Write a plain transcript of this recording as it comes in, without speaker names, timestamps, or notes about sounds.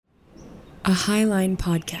a Highline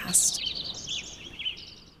podcast.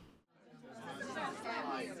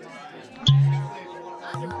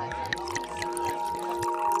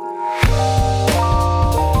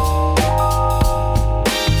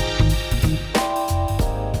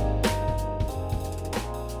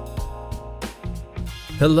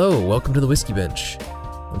 Hello, welcome to the Whiskey Bench.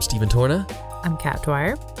 I'm Stephen Torna. I'm Kat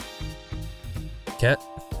Dwyer. Kat,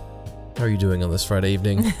 how are you doing on this Friday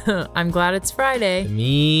evening? I'm glad it's Friday.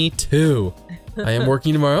 Me too. I am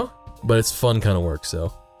working tomorrow, but it's fun kind of work,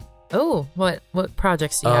 so. Oh, what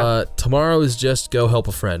projects do you have? Tomorrow is just go help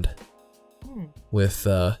a friend with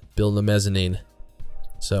building a mezzanine.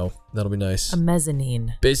 So that'll be nice. A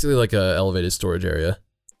mezzanine. Basically like a elevated storage area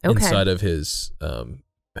inside of his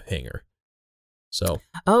hangar. So.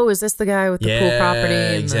 Oh, is this the guy with the pool property?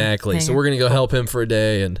 Yeah, exactly. So we're going to go help him for a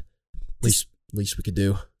day, and least we could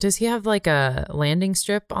do. Does he have like a landing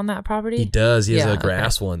strip on that property? He does. He has a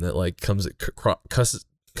grass one that like comes cusses.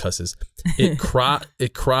 It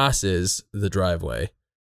crosses the driveway.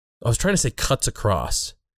 I was trying to say cuts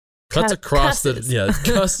across. Cusses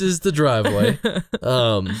the driveway.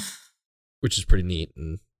 Which is pretty neat,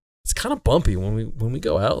 and it's kind of bumpy when we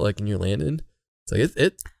go out like and you're landing. It's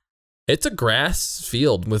like it's a grass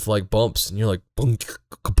field with like bumps, and you're like boink,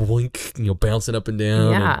 boink, and you're bouncing up and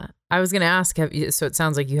down. Yeah, I was gonna ask. So it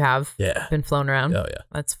sounds like you have been flown around. Oh yeah,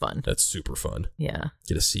 that's fun. That's super fun. Yeah,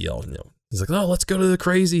 get to see all. He's like, oh, let's go to the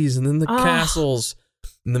crazies and then the castles,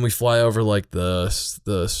 and then we fly over like the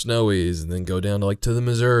snowies, and then go down to like to the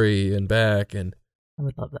Missouri and back. And I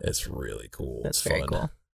would love that. It's really cool. That's it's very fun. cool.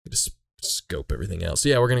 You just scope everything out. So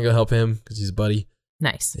yeah, we're gonna go help him because he's a buddy.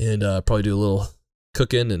 Nice. And probably do a little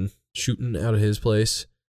cooking and shooting out of his place.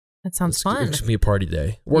 That sounds fun. It's gonna be a party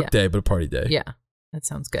day, work day, but a party day. Yeah, that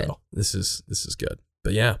sounds good. So this is good.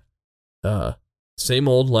 But yeah, same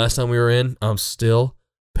old. Last time we were in, I'm still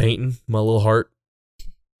painting my little heart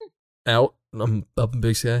out. I'm up in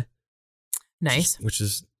Big Sky. Nice. Which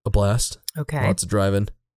is a blast. Okay. Lots of driving,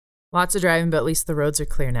 but at least the roads are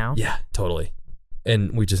clear now. Yeah, totally.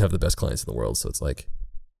 And we just have the best clients in the world, so it's like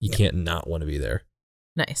you can't not want to be there.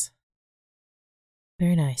 Nice.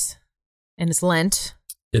 Very nice. And it's Lent.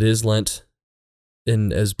 It is Lent,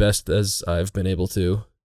 and as best as I've been able to.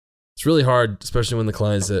 It's really hard, especially when the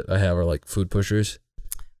clients that I have are like food pushers.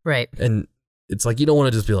 Right. And it's like you don't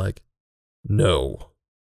want to just be like, no,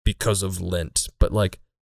 because of Lent. But like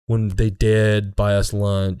when they did buy us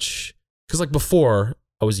lunch, because like before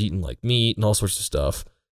I was eating like meat and all sorts of stuff.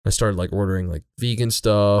 I started like ordering like vegan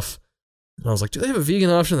stuff. And I was like, do they have a vegan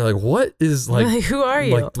option? They're like, what is like, who are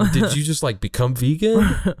you? Like, did you just like become vegan?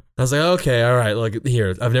 I was like, okay, all right. Like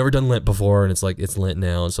here, I've never done Lent before, and it's like, it's Lent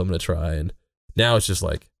now. And so I'm going to try. And now it's just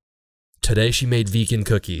like, today she made vegan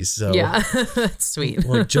cookies. So yeah, that's sweet.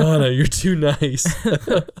 Like, Jonna, you're too nice.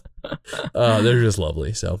 They're just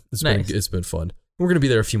lovely. So it's been fun. We're going to be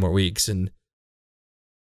there a few more weeks, and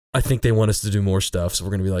I think they want us to do more stuff. So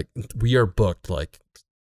we're going to be like, we are booked. Like,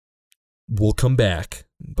 we'll come back.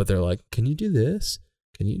 But they're like, can you do this?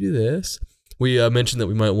 Can you do this? We mentioned that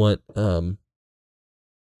we might want one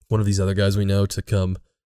of these other guys we know to come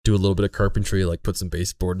do a little bit of carpentry, like put some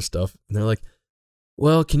baseboard and stuff. And they're like,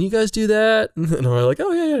 well, can you guys do that? And we're like,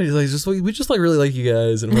 oh yeah. He's like, we just like really like you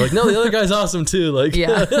guys. And we're like, no, the other guy's awesome too. Like,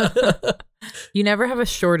 yeah. You never have a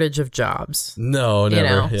shortage of jobs. No, never. You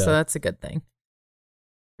know, yeah. So that's a good thing.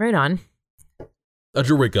 Right on. How'd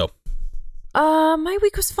your week go? My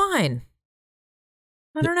week was fine.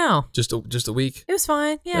 I don't know. Just a week? It was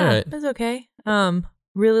fine. Yeah, right. It was okay.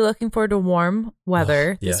 Really looking forward to warm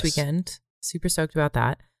weather this weekend. Super stoked about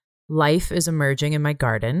that. Life is emerging in my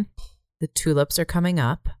garden. The tulips are coming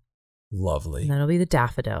up. Lovely. And then it'll be the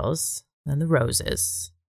daffodils, and the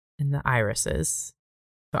roses, and the irises.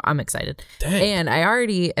 So I'm excited. Dang. And I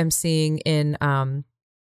already am seeing in,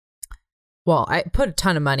 well, I put a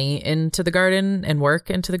ton of money into the garden and work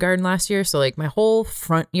into the garden last year. So like my whole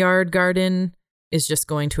front yard garden is just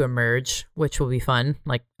going to emerge, which will be fun.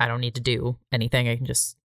 Like I don't need to do anything. I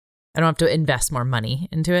don't have to invest more money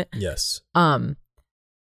into it. Yes. And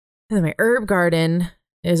then my herb garden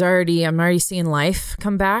I'm already seeing life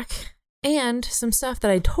come back, and some stuff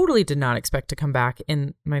that I totally did not expect to come back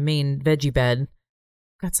in my main veggie bed.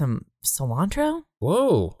 Got some cilantro.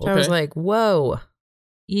 Whoa. Okay. I was like, whoa,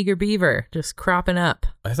 eager beaver just cropping up.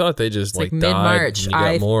 I thought they just like died mid-March. and you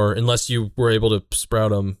got more, unless you were able to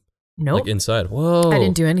sprout them. Nope. Like inside. Whoa. I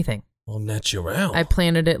didn't do anything. Well, natural. I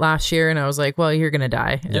planted it last year and I was like, well, you're going to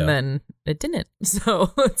die. Yeah. And then it didn't.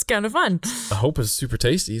 So it's kind of fun. I hope it's super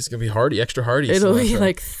tasty. It's going to be hearty, extra hearty. It'll cilantro. be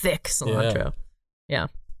like thick cilantro. Yeah.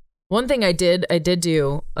 One thing I did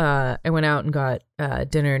do, I went out and got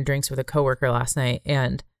dinner and drinks with a coworker last night,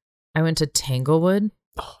 and I went to Tanglewood.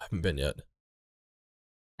 Oh, I haven't been yet.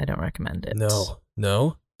 I don't recommend it.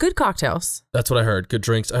 No. Good cocktails. That's what I heard. Good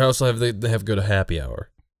drinks. I also have they have good happy hour.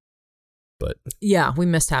 But yeah, we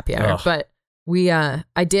missed happy hour, but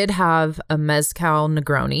I did have a mezcal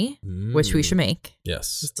Negroni, which we should make.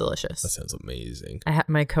 Yes, it's delicious. That sounds amazing.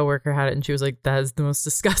 My coworker had it, and she was like, "That is the most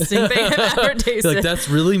disgusting thing I've ever tasted." Like, that's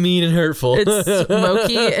really mean and hurtful. It's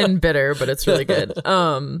smoky and bitter, but it's really good.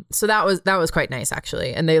 So that was quite nice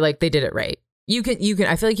actually, and they did it right. You can.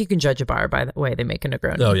 I feel like you can judge a bar by the way they make a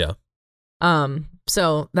Negroni. Oh yeah.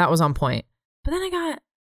 So that was on point. But then I got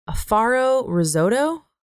a Faro risotto.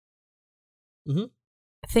 Mm-hmm.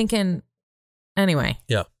 Thinking, anyway.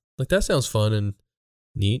 Yeah, like that sounds fun and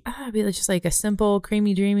neat. It'd be just like a simple,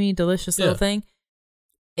 creamy, dreamy, delicious little thing.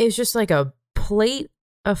 It's just like a plate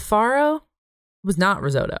of Faro. It was not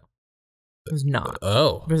risotto. It was not.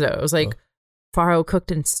 Risotto. It was like Faro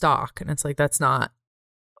cooked in stock, and it's like that's not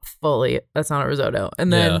a risotto.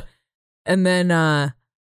 And then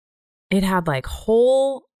it had like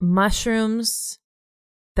whole mushrooms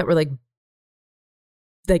that were like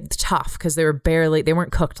tough because they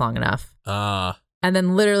weren't cooked long enough. And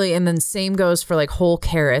then same goes for like whole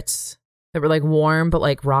carrots that were like warm but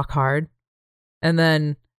like rock hard. And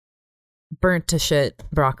then burnt to shit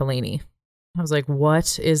broccolini. I was like,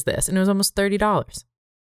 what is this? And it was almost $30.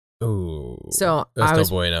 Oh, so I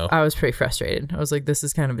was pretty frustrated. I was like, this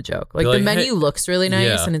is kind of a joke. Like the menu looks really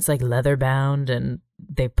nice and it's like leather bound and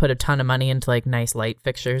they put a ton of money into like nice light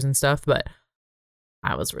fixtures and stuff, but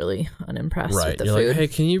I was really unimpressed with the food. Like, hey,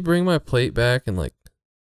 can you bring my plate back? And like,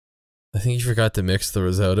 I think you forgot to mix the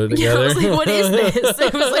risotto together. I was like, what is this?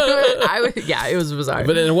 It was like, it was bizarre.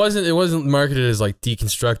 But it wasn't marketed as like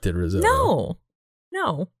deconstructed risotto.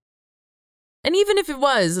 No. And even if it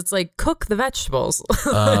was, it's like cook the vegetables.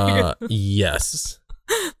 Yes.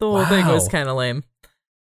 The whole thing was kind of lame.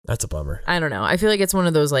 That's a bummer. I don't know. I feel like it's one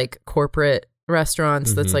of those like corporate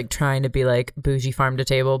restaurants that's like trying to be like bougie farm to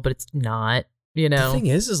table, but it's not. You know, the thing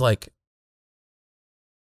is like,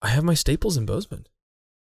 I have my staples in Bozeman.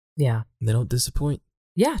 Yeah. And they don't disappoint.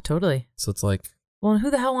 Yeah, totally. So it's like, well, who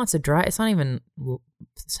the hell wants to drive? It's not even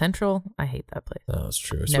central. I hate that place. No, it's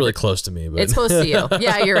true. It's really close to me. But it's close to you.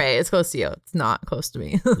 Yeah, you're right. It's close to you. It's not close to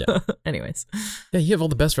me. Yeah. Anyways. Yeah, you have all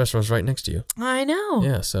the best restaurants right next to you. I know.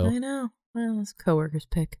 Yeah, so. I know. Well, it's coworkers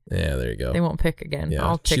pick. Yeah, there you go. They won't pick again. Yeah,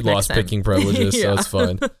 I'll pick she lost picking privileges, so it's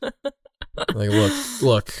fine. Like,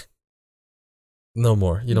 look. No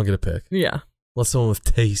more. You don't get a pick. Yeah. Let someone with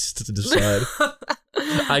taste to decide.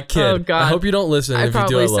 I kid. Oh, God. I hope you don't listen. I if you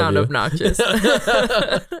do, I love sound you. Obnoxious.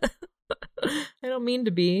 I don't mean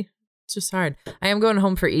to be. It's just hard. I am going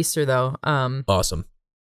home for Easter though. Awesome.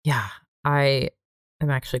 Yeah, I am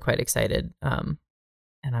actually quite excited. And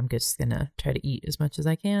I'm just gonna try to eat as much as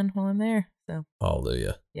I can while I'm there. So.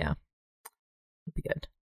 Hallelujah. Yeah. It'll be good.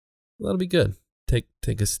 That'll be good.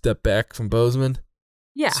 Take a step back from Bozeman.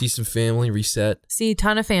 Yeah. See some family, reset. See a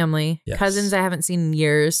ton of family. Yes. Cousins I haven't seen in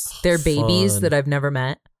years. They're babies that I've never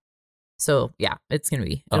met. So yeah,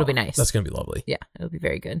 it'll be nice. That's going to be lovely. Yeah, it'll be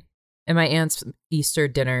very good. And my aunt's Easter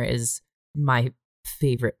dinner is my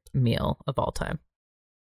favorite meal of all time.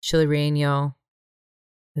 Chili relleno.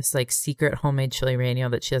 This like secret homemade chili relleno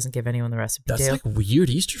that she doesn't give anyone the recipe to. That's like weird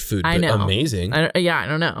Easter food, but amazing. I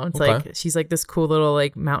don't know. It's like she's like this cool little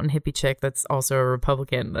like mountain hippie chick that's also a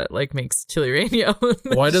Republican that like makes chili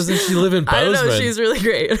relleno. Why doesn't she live in Bozeman? I don't know. She's really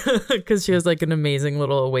great because she has like an amazing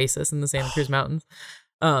little oasis in the Santa Cruz Mountains.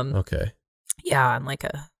 Okay. Yeah, and like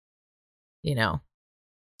a,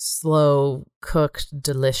 slow cooked,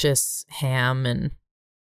 delicious ham and.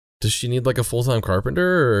 Does she need like a full-time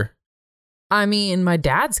carpenter or? I mean, my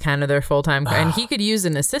dad's kind of their full-time, and he could use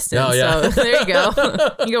an assistant. Oh, yeah. So there you go.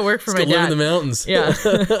 You go work for my dad. Live in the mountains. Yeah.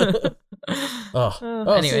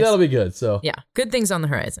 Anyways. See, that'll be good. So yeah, good things on the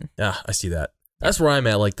horizon. Yeah, I see that. That's where I'm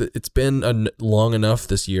at. Like, it's been long enough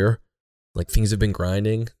this year. Like, things have been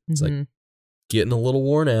grinding. It's like getting a little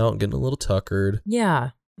worn out, getting a little tuckered. Yeah.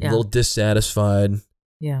 A little dissatisfied.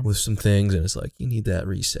 Yeah. With some things, and it's like you need that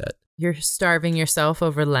reset. You're starving yourself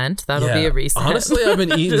over Lent. That'll be a reset. Honestly, I've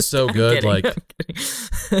been eating so good. Kidding,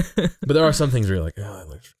 but there are some things where you're like, oh, that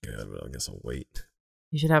looks good, but I guess I'll wait.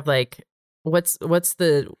 You should have like, what's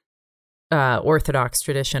the Orthodox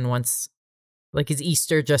tradition? Once, like, is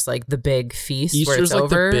Easter just like the big feast Easter's where it's like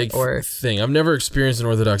over? The big thing. I've never experienced an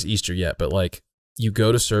Orthodox Easter yet, but like you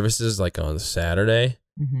go to services like on Saturday,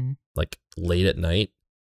 like late at night,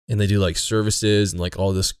 and they do like services and like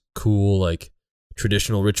all this cool like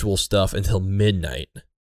traditional ritual stuff until midnight.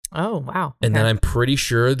 Oh, wow. Okay. And then I'm pretty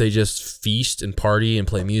sure they just feast and party and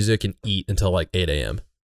play music and eat until like 8 a.m.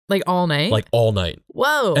 Like all night? Like all night.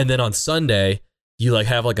 Whoa. And then on Sunday, you like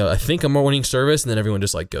have like I think a morning service, and then everyone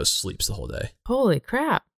just like goes sleeps the whole day. Holy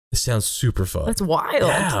crap. It sounds super fun. That's wild.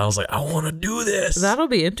 Yeah, I was like, I want to do this. That'll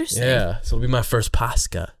be interesting. Yeah, so it'll be my first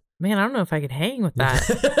Pascha. Man, I don't know if I could hang with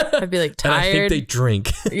that. I'd be like tired. And I think they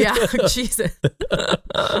drink. Yeah, Jesus.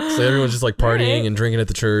 So everyone's just like partying and drinking at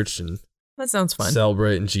the church and that sounds fun.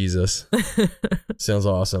 Celebrating Jesus. Sounds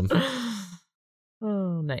awesome.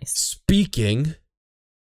 Oh, nice. Speaking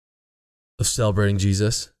of celebrating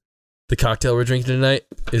Jesus, the cocktail we're drinking tonight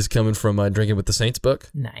is coming from my Drinking with the Saints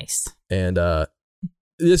book. Nice. And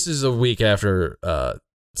this is a week after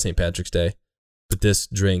St. Patrick's Day, but this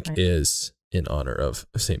drink is in honor of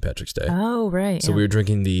St. Patrick's Day. Oh, right. So we were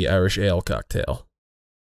drinking the Irish Ale cocktail,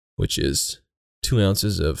 which is 2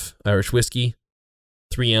 ounces of Irish whiskey,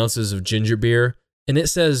 3 ounces of ginger beer, and it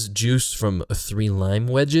says juice from 3 lime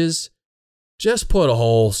wedges. Just put a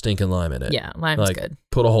whole stinking lime in it. Yeah, lime's good.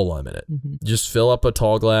 Put a whole lime in it. Mm-hmm. Just fill up a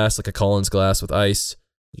tall glass, like a Collins glass with ice.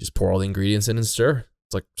 You just pour all the ingredients in and stir.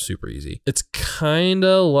 It's like super easy. It's kind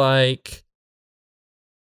of like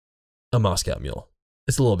a Moscow Mule.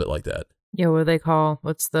 It's a little bit like that. Yeah, what do they call,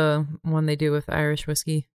 what's the one they do with Irish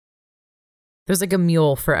whiskey? There's like a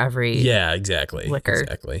mule for every Yeah, exactly. liquor.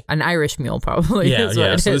 Exactly. An Irish mule probably. Yeah, is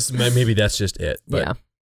yeah. What it So is. maybe that's just it. But yeah.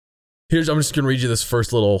 I'm just going to read you this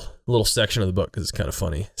first little section of the book because it's kind of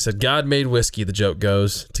funny. It said, God made whiskey, the joke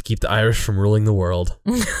goes, to keep the Irish from ruling the world.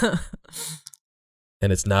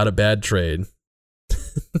 And it's not a bad trade.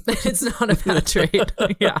 It's not a bad trade.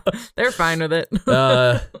 Yeah, they're fine with it.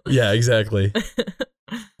 Yeah, exactly.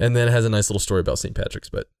 And then it has a nice little story about St. Patrick's,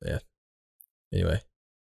 but yeah. Anyway,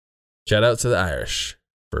 shout out to the Irish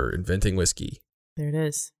for inventing whiskey. There it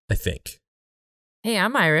is. I think. Hey,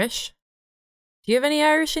 I'm Irish. Do you have any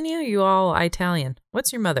Irish in you? You all Italian.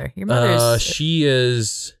 What's your mother? Your mother's... She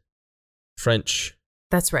is French.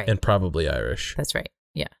 That's right. And probably Irish. That's right.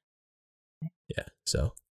 Yeah. Yeah,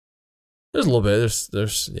 so there's a little bit.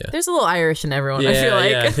 There's yeah. There's a little Irish in everyone, Yeah, I feel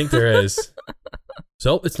like. yeah, I think there is.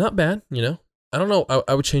 So it's not bad, you know. I don't know.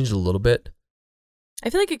 I would change it a little bit. I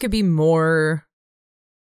feel like it could be more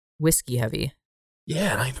whiskey heavy.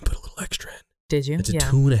 Yeah, and I even put a little extra in. Did you? It's a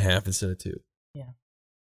 2.5 instead of 2. Yeah.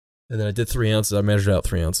 And then I did 3 ounces. I measured out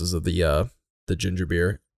 3 ounces of the ginger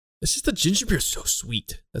beer. It's just the ginger beer is so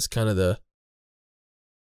sweet. That's kind of the...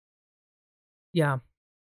 Yeah.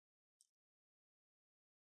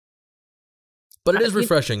 But it is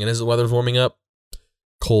refreshing. And as the weather's warming up,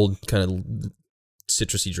 cold kind of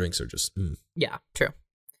citrusy drinks are just... Yeah, true.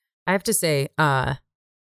 I have to say,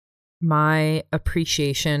 my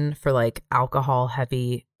appreciation for like alcohol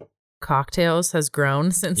heavy cocktails has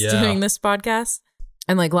grown since doing this podcast.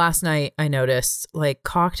 And like last night I noticed like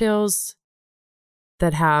cocktails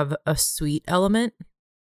that have a sweet element,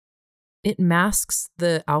 it masks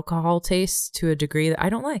the alcohol taste to a degree that I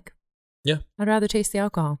don't like. Yeah. I'd rather taste the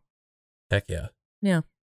alcohol. Heck yeah. Yeah.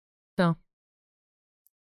 So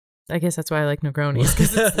I guess that's why I like Negronis.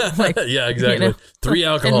 'Cause it's like, yeah, exactly. You know, 3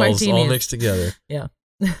 alcohols all mixed together. Yeah.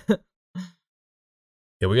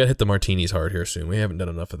 Yeah, we got to hit the martinis hard here soon. We haven't done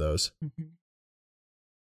enough of those. Mm-hmm.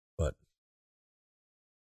 But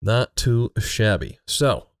not too shabby.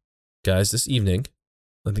 So, guys, this evening,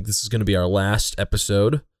 I think this is going to be our last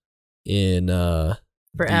episode in...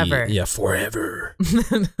 forever. Forever.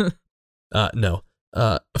 No.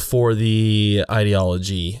 For the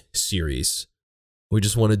ideology series. We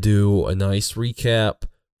just want to do a nice recap,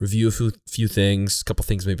 review a few things, a couple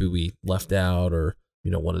things maybe we left out or,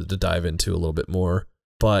 wanted to dive into a little bit more.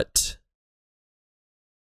 But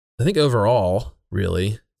I think overall,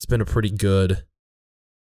 really, it's been a pretty good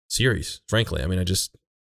series, frankly. I mean, I just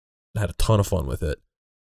had a ton of fun with it.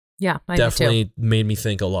 Yeah, I definitely did too. Made me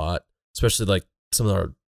think a lot, especially like some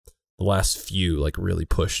of the last few like really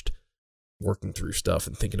pushed working through stuff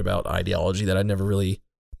and thinking about ideology that I never really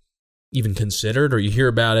even considered, or you hear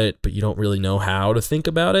about it, but you don't really know how to think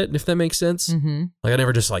about it, if that makes sense. Mm-hmm. Like I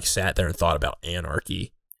never just like sat there and thought about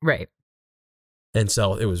anarchy. Right. And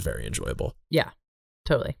so it was very enjoyable. Yeah,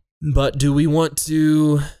 totally. But do we want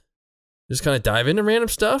to just kind of dive into random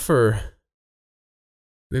stuff, or do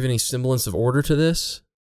we have any semblance of order to this?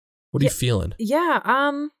 What are you feeling?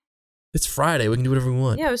 Yeah, it's Friday. We can do whatever we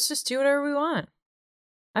want. Yeah, let's just do whatever we want.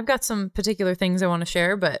 I've got some particular things I want to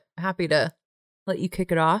share, but happy to let you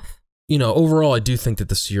kick it off. Overall, I do think that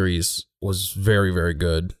the series was very, very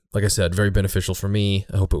good. Like I said, very beneficial for me.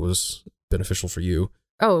 I hope it was beneficial for you.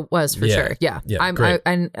 Oh, it was for sure. Yeah. Great.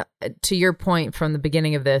 And to your point from the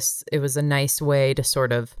beginning of this, it was a nice way to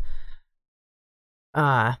sort of,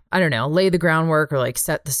 I don't know, lay the groundwork or like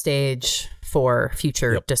set the stage for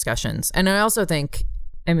future discussions. And I also think,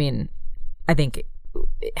 I think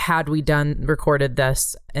had we recorded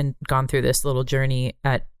this and gone through this little journey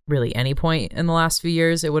at really any point in the last few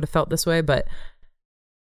years, it would have felt this way. But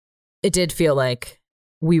it did feel like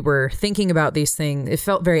we were thinking about these things. It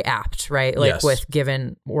felt very apt, right? Like Yes. with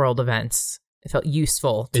given world events, it felt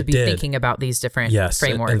useful to It be did. thinking about these different Yes,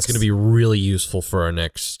 frameworks. and it's going to be really useful for our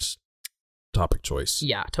next topic choice.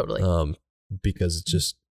 Yeah, totally. Because it's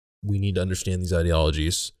just, we need to understand these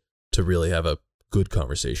ideologies to really have a good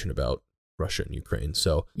conversation about Russia and Ukraine.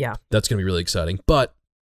 So yeah, that's going to be really exciting. But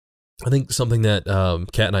I think something that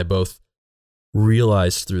Kat and I both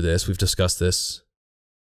realized through this, we've discussed this.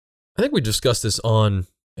 I think we discussed this on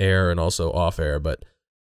air and also off air, but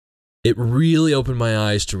it really opened my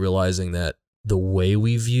eyes to realizing that the way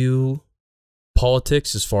we view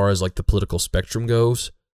politics as far as like the political spectrum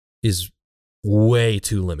goes is way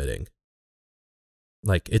too limiting.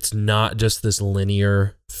 Like, it's not just this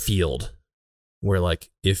linear field where, like,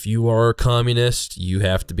 if you are a communist, you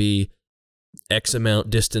have to be X amount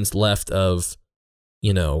distance left of,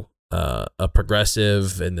 you know, a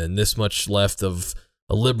progressive, and then this much left of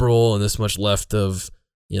a liberal, and this much left of,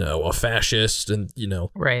 you know, a fascist, and, you know,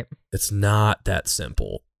 right. it's not that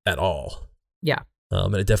simple at all. Yeah.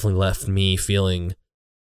 And it definitely left me feeling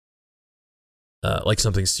like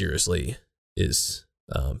something seriously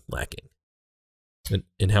lacking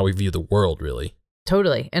in how we view the world, really.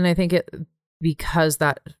 Totally. And I think because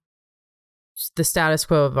the status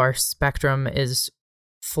quo of our spectrum is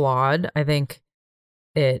flawed, I think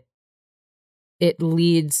it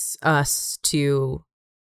leads us to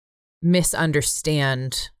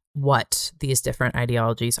misunderstand what these different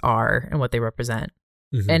ideologies are and what they represent,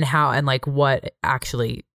 and how, and like what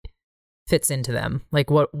actually fits into them. Like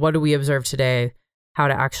what do we observe today, how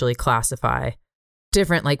to actually classify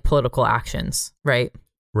different like political actions, right?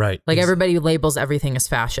 Right. Like everybody labels everything as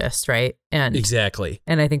fascist, right? And exactly.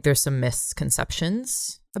 And I think there's some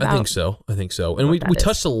misconceptions about I think so. And we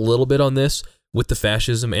touched a little bit on this with the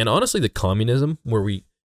fascism and honestly the communism, where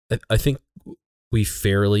I think we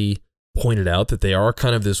fairly pointed out that they are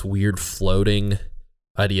kind of this weird floating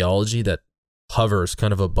ideology that hovers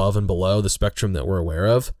kind of above and below the spectrum that we're aware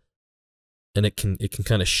of. And it can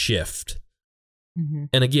kind of shift. Mm-hmm.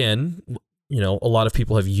 And again, you know, a lot of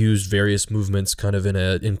people have used various movements kind of in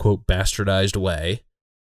a, in quote, bastardized way,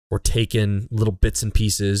 or taken little bits and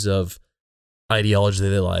pieces of ideology that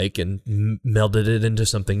they like and melded it into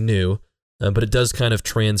something new. But it does kind of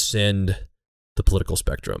transcend the political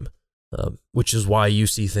spectrum, which is why you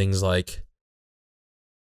see things like,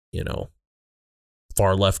 you know,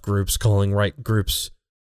 far left groups calling right groups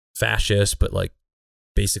fascist, but like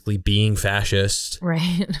basically being fascist.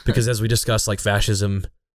 Right. Because as we discussed, like fascism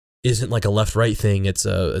isn't like a left-right thing, it's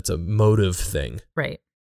a motive thing. Right.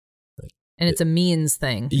 And it's a means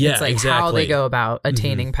thing. Yeah, it's like exactly. how they go about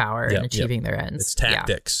attaining power and achieving their ends. It's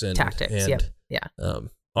tactics. And tactics, and, yeah.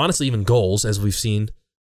 Honestly, even goals, as we've seen,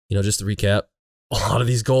 you know, just to recap, a lot of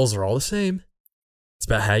these goals are all the same. It's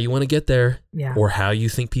about how you want to get there, or how you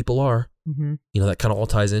think people are. Mm-hmm. You know, that kind of all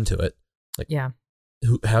ties into it. Like,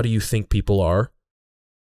 how do you think people are?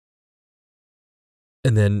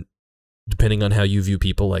 And then, depending on how you view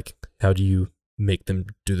people, like, how do you make them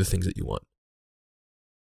do the things that you want?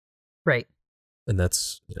 Right. And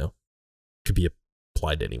that's, you know, could be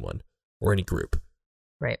applied to anyone or any group.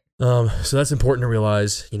 Right. So that's important to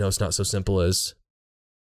realize. You know, it's not so simple as,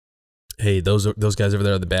 hey, those guys over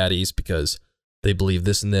there are the baddies because they believe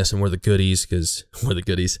this and this, and we're the goodies because we're the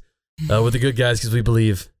goodies. We're the good guys because we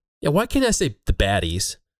believe. Yeah, why can't I say the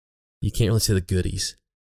baddies? You can't really say the goodies.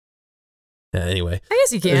 Anyway, I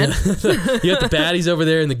guess you can. You got the baddies over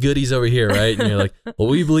there and the goodies over here, right? And you're like, well,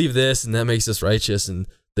 we believe this, and that makes us righteous, and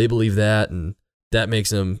they believe that, and that makes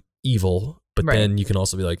them evil. But then you can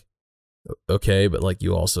also be like, okay, but like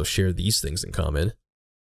you also share these things in common.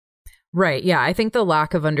 Right. Yeah. I think the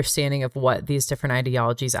lack of understanding of what these different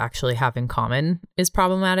ideologies actually have in common is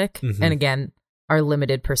problematic. Mm-hmm. And again, our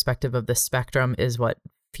limited perspective of the spectrum is what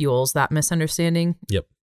fuels that misunderstanding. Yep.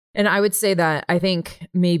 And I would say that I think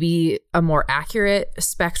maybe a more accurate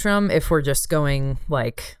spectrum, if we're just going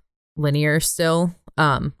like linear still.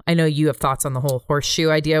 I know you have thoughts on the whole horseshoe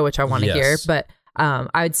idea, which I want to hear, but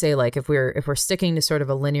I would say like if we're sticking to sort of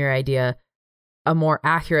a linear idea, a more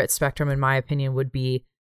accurate spectrum, in my opinion, would be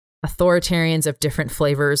authoritarians of different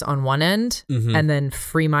flavors on one end, and then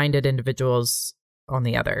free-minded individuals on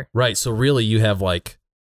the other. Right. So really you have like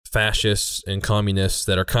fascists and communists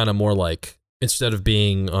that are kind of more like, instead of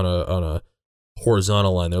being on a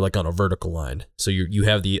horizontal line, they're like on a vertical line. So you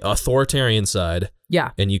have the authoritarian side,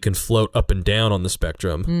 and you can float up and down on the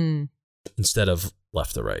spectrum instead of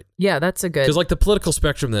left to right. Yeah, that's a good. Because like the political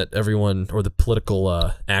spectrum that everyone, or the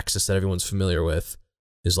political axis that everyone's familiar with,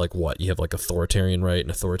 is like what? You have like authoritarian right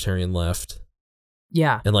and authoritarian left.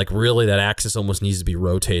 Yeah. And like really that axis almost needs to be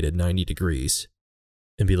rotated 90 degrees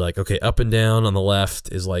and be like, okay, up and down on the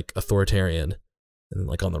left is like authoritarian and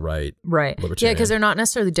like on the right. Right. Yeah, because they're not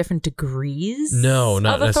necessarily different degrees. No,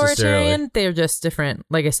 not of authoritarian. necessarily. They're just different,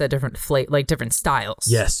 like I said, different different styles.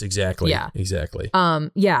 Yes, exactly. Yeah. Exactly.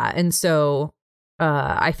 Yeah. And so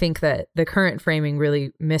I think that the current framing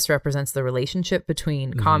really misrepresents the relationship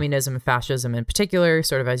between communism and fascism in particular,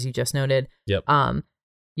 sort of as you just noted. Yep.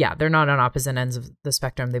 Yeah, they're not on opposite ends of the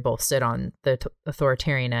spectrum. They both sit on the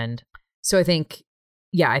authoritarian end. So I think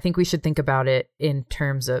we should think about it in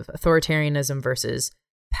terms of authoritarianism versus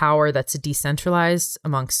power that's decentralized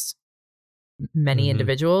amongst many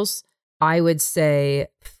individuals. I would say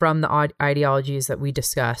from the ideologies that we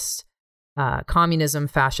discussed, communism,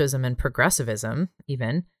 fascism, and progressivism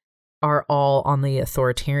even are all on the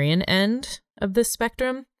authoritarian end of this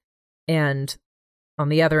spectrum. And on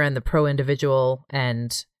the other end, the pro-individual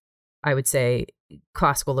and I would say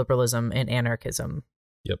classical liberalism and anarchism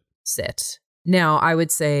sit. Now, I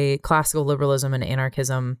would say classical liberalism and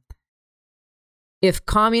anarchism, if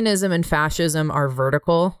communism and fascism are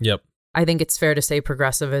vertical, I think it's fair to say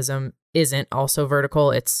progressivism isn't also vertical.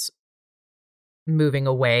 It's moving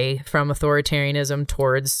away from authoritarianism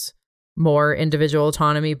towards more individual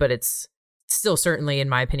autonomy, but it's still certainly, in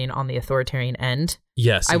my opinion, on the authoritarian end.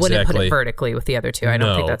 Yes, I wouldn't put it vertically with the other two. I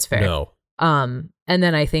don't think that's fair. No. And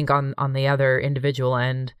then I think on the other individual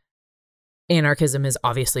end, anarchism is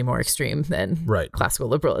obviously more extreme than classical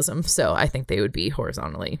liberalism. So I think they would be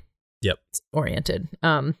horizontally oriented.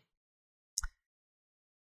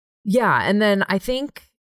 Yeah. And then I think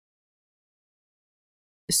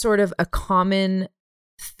sort of a common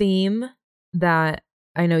theme that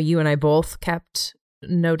I know you and I both kept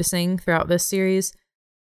noticing throughout this series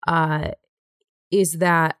is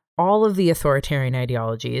that all of the authoritarian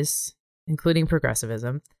ideologies, including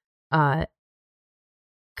progressivism,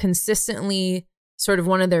 consistently sort of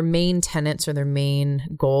one of their main tenets or their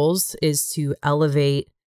main goals is to elevate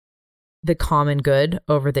the common good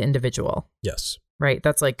over the individual. Yes. Right?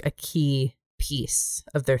 That's like a key piece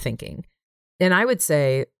of their thinking. And I'd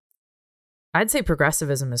say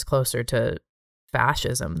progressivism is closer to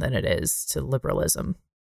fascism than it is to liberalism.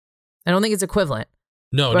 I don't think it's equivalent.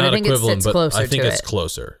 No, but not I think equivalent, it sits but closer I think to it's it.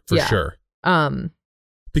 closer for sure.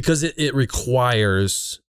 Because it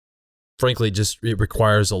requires, frankly, it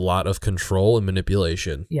requires a lot of control and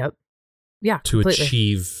manipulation. Yep. Yeah. To completely.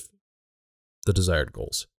 achieve the desired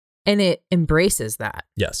goals. And it embraces that.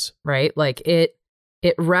 Yes. Right? Like it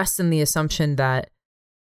rests in the assumption that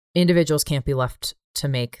individuals can't be left to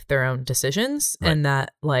make their own decisions and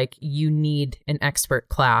that like you need an expert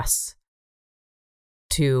class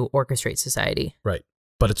to orchestrate society. Right.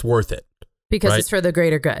 But it's worth it. Because it's for the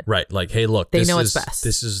greater good. Right. Like, hey, look, they know what's best.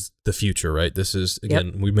 This is the future, right? This is,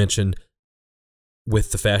 again, we mentioned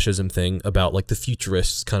with the fascism thing about like the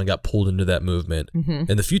futurists kind of got pulled into that movement. And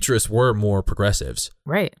the futurists were more progressives.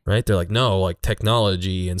 Right. Right. They're like, no, like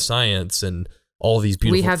technology and science and all these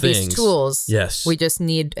beautiful things. We have these tools. Yes. We just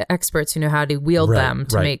need experts who know how to wield them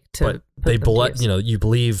to make but they you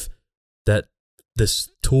believe that this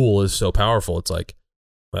tool is so powerful. It's like,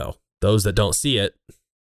 well, those that don't see it,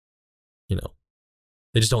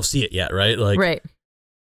 they just don't see it yet, right? Like, right.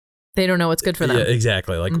 They don't know what's good for them. Yeah,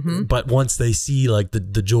 exactly. Like, but once they see like the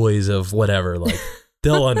joys of whatever, like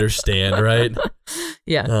they'll understand, right?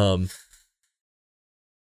 Yeah.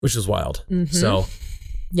 Which is wild. So,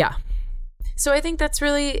 yeah. So I think that's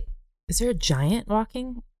really. Is there a giant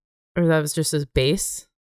walking, or that was just his base?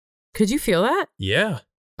 Could you feel that? Yeah.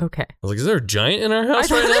 Okay. I was like, is there a giant in our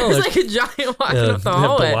house right now? There was like a giant walking up the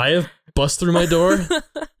hallway. Have Goliath bust through my door?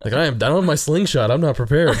 Like I don't have my slingshot. I'm not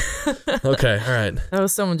prepared. Okay, all right. That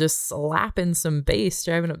was someone just slapping some bass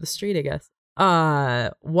driving up the street, I guess.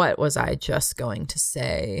 What was I just going to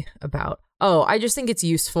say about? Oh, I just think it's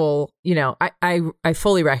useful. I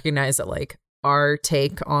fully recognize that like our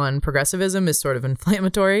take on progressivism is sort of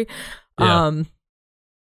inflammatory. Yeah.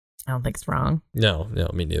 I don't think it's wrong. No,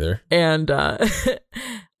 me neither. And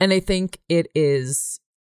and I think it is.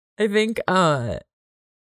 I think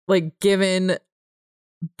like given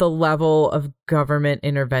the level of government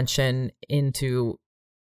intervention into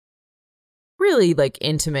really like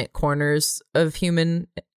intimate corners of human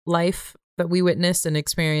life that we witnessed and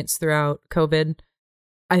experienced throughout COVID,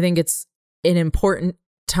 I think it's an important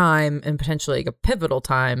time and potentially like a pivotal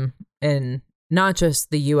time in not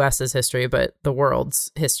just the US's history, but the world's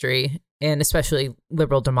history, and especially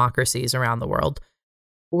liberal democracies around the world,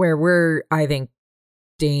 where we're, I think,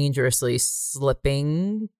 dangerously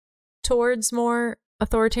slipping towards more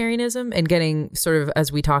authoritarianism and getting sort of,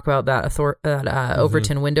 as we talk about that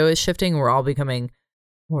Overton window is shifting, we're all becoming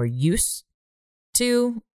more used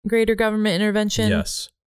to greater government intervention. Yes.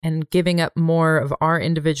 And giving up more of our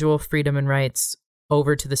individual freedom and rights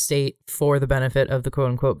over to the state for the benefit of the quote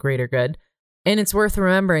unquote greater good. And it's worth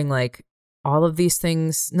remembering, like, all of these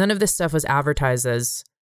things, none of this stuff was advertised as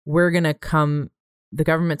the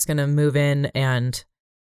government's going to move in and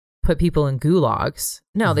put people in gulags.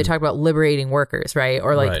 No, they talk about liberating workers, right?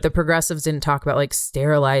 Or like the progressives didn't talk about like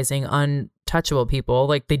sterilizing untouchable people,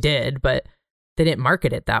 like they did, but they didn't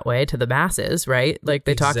market it that way to the masses, right? Like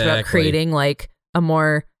they talked about creating like a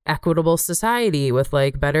more equitable society with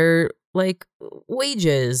like better like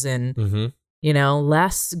wages and you know,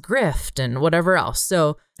 less grift and whatever else.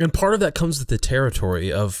 So, and part of that comes with the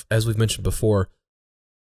territory of, as we've mentioned before,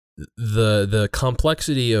 the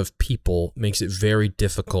complexity of people makes it very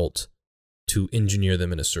difficult to engineer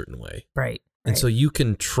them in a certain way. Right. And so you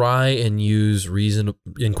can try and use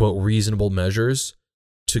reasonable measures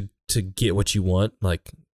to get what you want,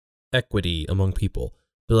 like equity among people.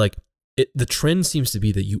 But like the trend seems to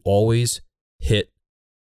be that you always hit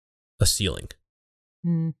a ceiling.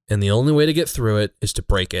 And the only way to get through it is to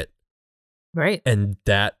break it. Right. And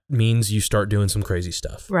that means you start doing some crazy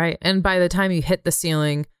stuff. Right. And by the time you hit the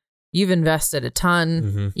ceiling, you've invested a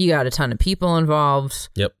ton. You got a ton of people involved.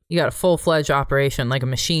 Yep. You got a full-fledged operation, like a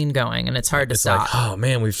machine going, and it's hard to stop. It's like, oh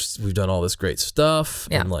man, we've done all this great stuff.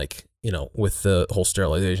 Yeah. And like, you know, with the whole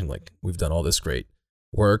sterilization, like we've done all this great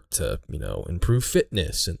work to, you know, improve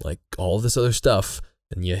fitness and like all this other stuff.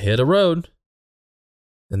 And you hit a road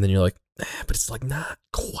and then you're like, but it's like not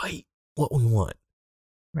quite what we want.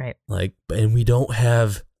 Right. Like, and we don't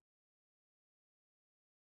have,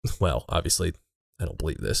 well, obviously I don't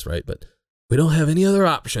believe this, right? But we don't have any other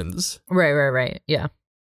options. Right. Yeah.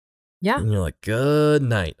 Yeah. And you're like, good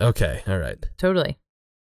night. Okay. All right. Totally.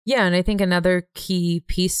 Yeah. And I think another key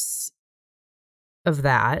piece of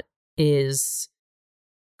that is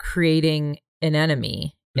creating an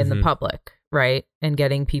enemy in the public, right? And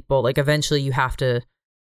getting people, like, eventually you have to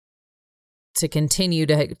continue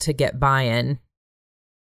to get buy-in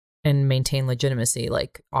and maintain legitimacy.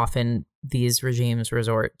 Like, often these regimes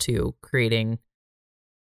resort to creating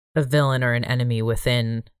a villain or an enemy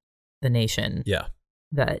within the nation. Yeah.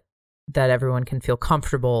 That everyone can feel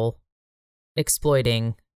comfortable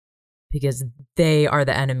exploiting because they are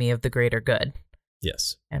the enemy of the greater good.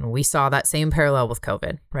 Yes. And we saw that same parallel with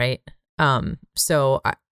COVID, right? So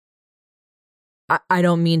I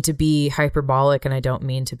don't mean to be hyperbolic and I don't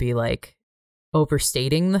mean to be like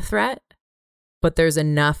overstating the threat, but there's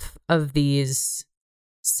enough of these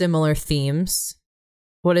similar themes.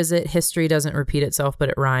 What is it? History doesn't repeat itself, but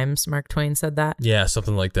it rhymes. Mark Twain said that. Yeah,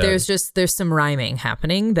 something like that. There's some rhyming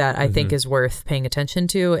happening that I think is worth paying attention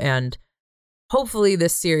to. And hopefully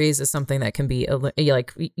this series is something that can be,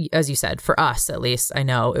 like, as you said, for us, at least, I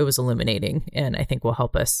know it was illuminating and I think will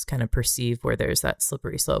help us kind of perceive where there's that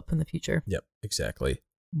slippery slope in the future. Yep, exactly.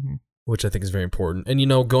 Which I think is very important. And, you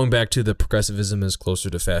know, going back to the progressivism is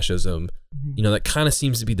closer to fascism, you know, that kind of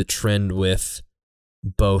seems to be the trend with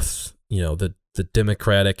both, you know, the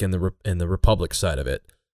Democratic and the Republic side of it,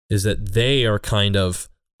 is that they are kind of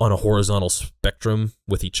on a horizontal spectrum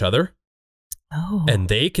with each other. Oh. And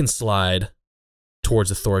they can slide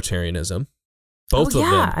towards authoritarianism. Both of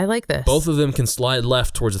them. I like this. Both of them can slide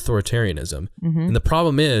left towards authoritarianism. And the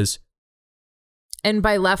problem is... And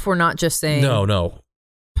by left, we're not just saying... No.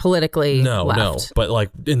 Politically left. No. But like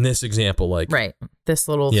in this example, like... Right. This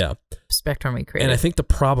little spectrum we created. And I think the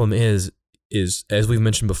problem is, as we've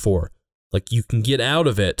mentioned before, like you can get out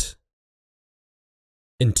of it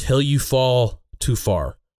until you fall too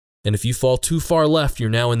far. And if you fall too far left, you're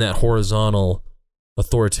now in that horizontal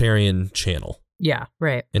authoritarian channel. Yeah,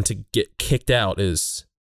 right. And to get kicked out is,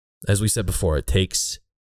 as we said before, it takes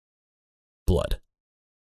blood.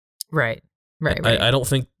 Right. I don't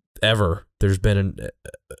think ever there's been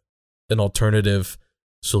an alternative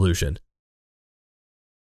solution.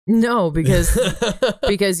 No, because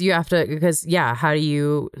you have to, how do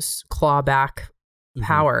you claw back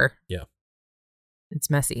power? Yeah. It's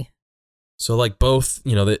messy. So like both,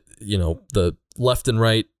 the left and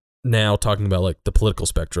right now talking about like the political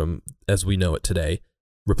spectrum as we know it today,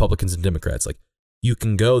 Republicans and Democrats, like you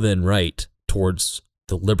can go then right towards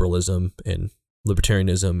the liberalism and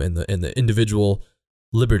libertarianism and the individual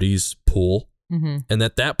liberties pool. And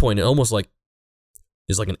at that point, it almost like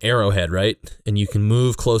is like an arrowhead, right? And you can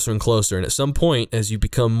move closer and closer. And at some point, as you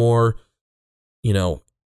become more,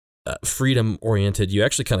 freedom oriented, you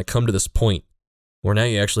actually kind of come to this point where now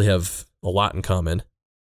you actually have a lot in common.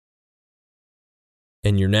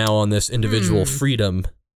 And you're now on this individual freedom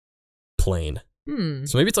plane.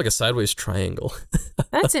 So maybe it's like a sideways triangle.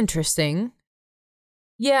 That's interesting.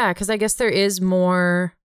 Yeah, because I guess there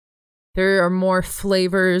are more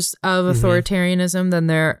flavors of authoritarianism than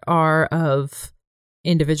there are of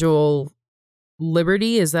individual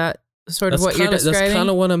liberty. Is that sort of what you're describing? That's kind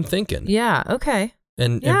of what I'm thinking. Yeah, okay.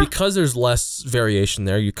 And because there's less variation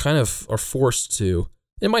there, you kind of are forced to.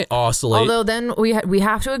 It might oscillate. Although then we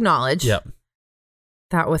have to acknowledge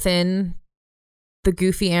that within the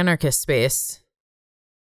goofy anarchist space,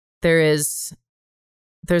 there's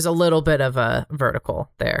a little bit of a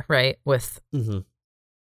vertical there, right? With the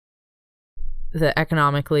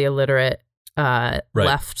economically illiterate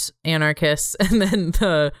left anarchists, and then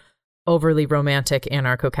the overly romantic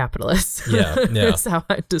anarcho-capitalists. Yeah. That's how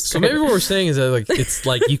I describe it. So maybe what we're saying is that it's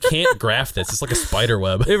like you can't graph this. It's like a spider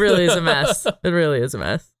web. It really is a mess. It really is a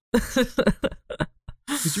mess.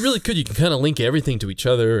 Because you really could. You can kind of link everything to each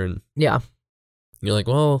other, and you're like,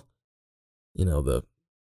 well, the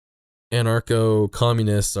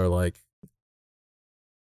anarcho-communists are like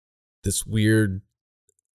this weird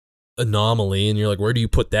anomaly, and you're like, where do you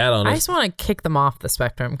put that on? I just want to kick them off the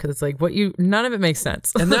spectrum because it's like none of it makes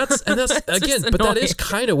sense. And that's again, but that is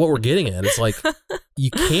kind of what we're getting at. It's like you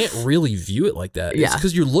can't really view it like that. It's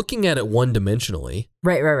because you're looking at it one-dimensionally.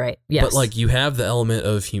 Right. Yes. But like you have the element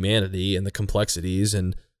of humanity and the complexities,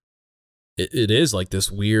 and it is like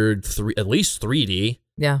this weird at least 3D.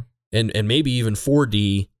 Yeah. And maybe even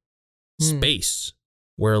 4D space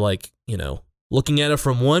where like, looking at it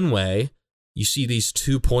from one way, you see these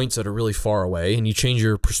 2 points that are really far away, and you change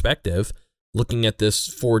your perspective looking at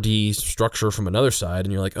this 4D structure from another side,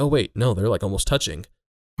 and you're like, oh, wait, no, they're like almost touching.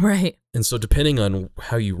 Right. And so depending on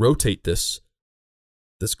how you rotate this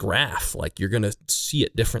graph, like you're going to see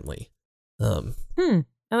it differently. I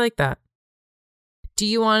like that. Do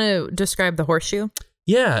you want to describe the horseshoe?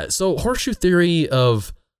 Yeah. So horseshoe theory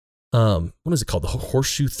of, what is it called? The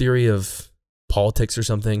horseshoe theory of politics or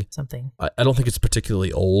something? Something. I don't think it's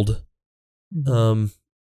particularly old.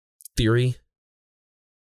 Theory,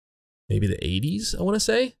 maybe the 80s, I want to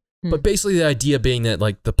say. But basically the idea being that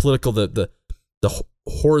like the political, the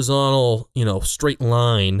horizontal, straight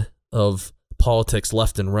line of politics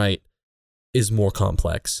left and right is more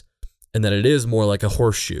complex, and that it is more like a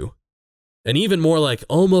horseshoe, and even more like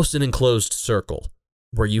almost an enclosed circle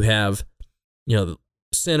where you have, the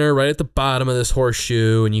center right at the bottom of this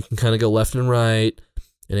horseshoe, and you can kind of go left and right.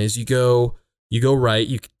 And as you go right,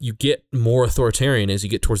 you get more authoritarian as you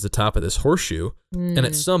get towards the top of this horseshoe. And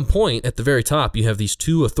at some point, at the very top, you have these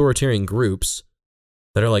two authoritarian groups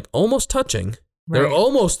that are like almost touching. Right. They're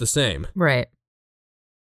almost the same. Right.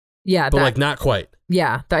 Yeah. But like not quite.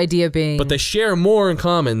 Yeah. The idea being. But they share more in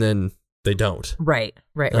common than they don't. Right.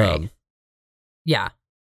 Yeah.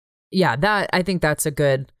 Yeah. I think that's a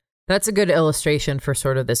good illustration for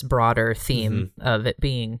sort of this broader theme of it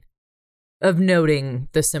being, of noting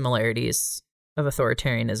the similarities of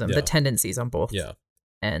authoritarianism, the tendencies on both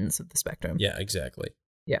ends of the spectrum. Yeah, exactly.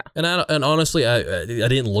 Yeah. And honestly, I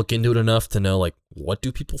didn't look into it enough to know, like, what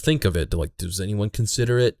do people think of it? Like, does anyone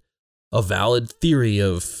consider it a valid theory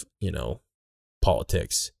of,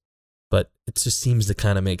 politics? But it just seems to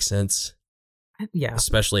kind of make sense. Yeah.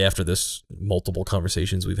 Especially after this multiple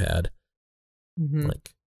conversations we've had.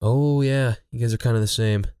 Like, oh, yeah, you guys are kind of the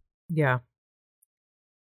same. Yeah.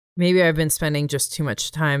 Maybe I've been spending just too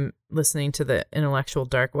much time listening to the intellectual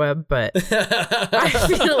dark web, but I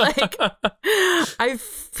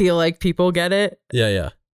feel like people get it. Yeah.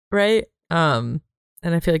 Right? And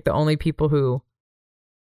I feel like the only people who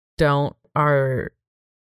don't are,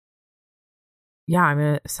 I'm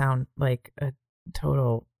going to sound like a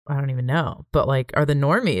total, I don't even know, but like are the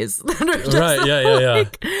normies. Right,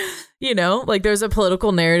 yeah. Like there's a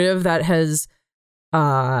political narrative that has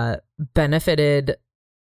benefited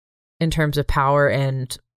in terms of power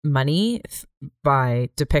and money by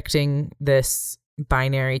depicting this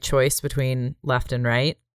binary choice between left and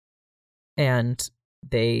right. And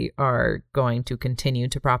they are going to continue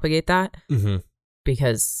to propagate that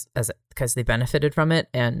because they benefited from it.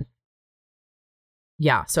 And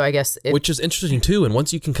so I guess which is interesting too. And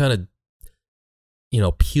once you can kind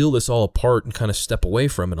of, peel this all apart and kind of step away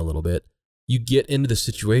from it a little bit, you get into the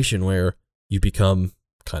situation where you become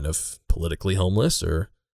kind of politically homeless or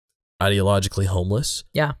ideologically homeless.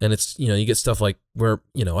 Yeah. And it's, you get stuff like where,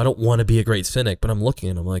 I don't want to be a great cynic, but I'm looking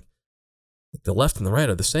and I'm like, the left and the right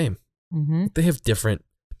are the same. They have different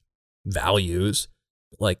values.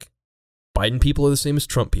 Like Biden people are the same as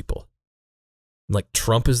Trump people. Like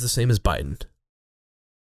Trump is the same as Biden.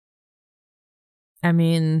 I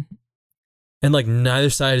mean, and like neither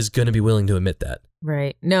side is going to be willing to admit that.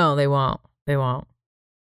 Right. No, they won't.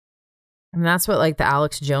 And that's what like the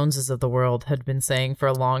Alex Joneses of the world had been saying for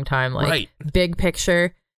a long time. Like Right. big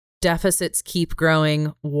picture, deficits keep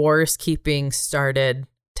growing, wars keep being started,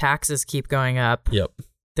 taxes keep going up. Yep.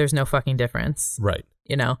 There's no fucking difference. Right.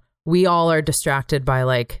 You know, we all are distracted by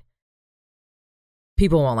like,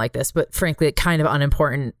 people won't like this, but frankly, kind of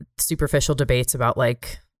unimportant, superficial debates about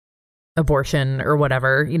like abortion or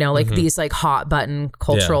whatever, you know, like these like hot button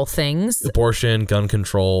cultural things. Abortion, gun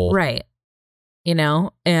control. Right. You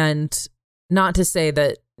know, and not to say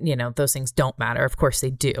that, you know, those things don't matter. Of course they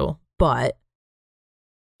do. But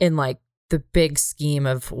in like the big scheme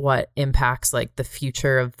of what impacts like the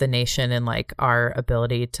future of the nation and like our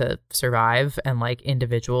ability to survive and like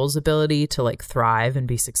individuals' ability to like thrive and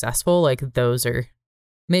be successful, like those are,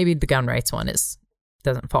 maybe the gun rights one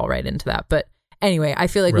doesn't fall right into that. But anyway, I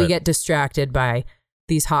feel like we get distracted by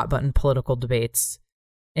these hot button political debates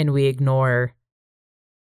and we ignore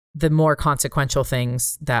the more consequential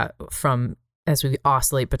things that from as we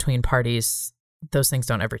oscillate between parties, those things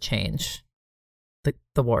don't ever change.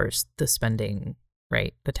 The wars, the spending,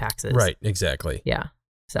 right? The taxes. Right, exactly. Yeah.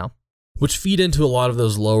 So, which feed into a lot of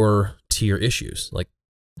those lower tier issues, like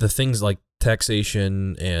the things like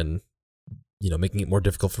taxation and, you know, making it more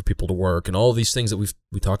difficult for people to work and all these things that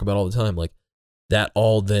we talk about all the time. Like that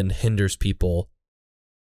all then hinders people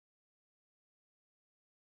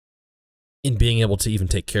in being able to even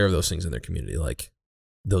take care of those things in their community, like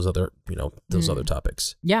those other, you know, those other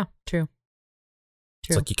topics. Yeah, true.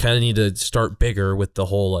 It's like you kind of need to start bigger with the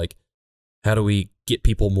whole, like, how do we get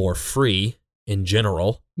people more free in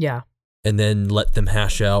general? Yeah. And then let them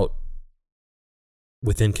hash out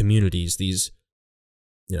within communities these,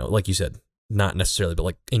 you know, like you said, not necessarily, but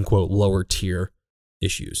like, in quote, lower tier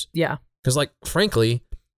issues. Yeah. Because, like, frankly,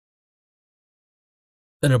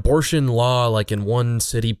 an abortion law, like, in one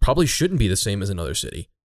city probably shouldn't be the same as another city.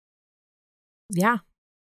 Yeah.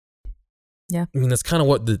 Yeah. I mean, that's kind of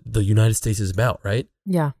what the United States is about, right?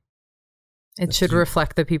 Yeah. It should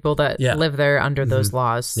reflect the people that live there under those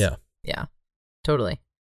laws. Yeah. Yeah. Totally.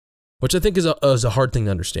 Which I think is a hard thing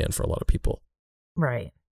to understand for a lot of people.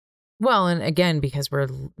 Right. Well, and again, because we're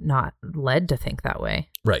not led to think that way.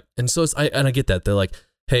 Right. And so I get that. They're like,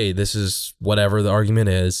 hey, this is whatever the argument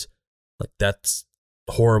is. Like, that's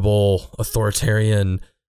horrible, authoritarian,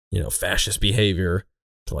 you know, fascist behavior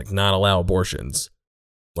to, like, not allow abortions.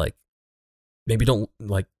 Like, maybe don't,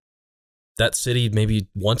 like, that city maybe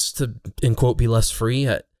wants to, in quote, be less free.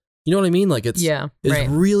 You know what I mean? Like, it's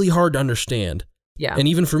really hard to understand. Yeah. And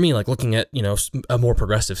even for me, like, looking at, you know, a more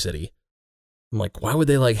progressive city, I'm like, why would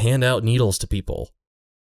they, like, hand out needles to people?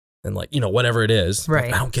 And, like, you know, whatever it is. Right.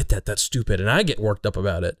 Like, I don't get that. That's stupid. And I get worked up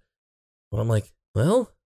about it. But I'm like,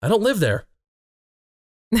 well, I don't live there.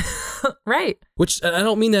 Right. Which, I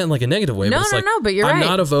don't mean that in, like, a negative way. No, but you're right. I'm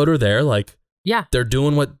not a voter there. Like, yeah, they're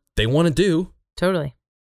doing what they want to do. Totally.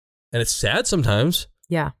 And it's sad sometimes.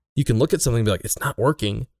 Yeah. You can look at something and be like, it's not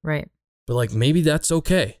working. Right. But, like, maybe that's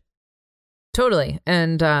okay. Totally.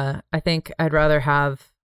 And I think I'd rather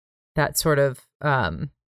have that sort of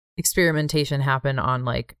experimentation happen on,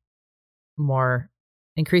 like, more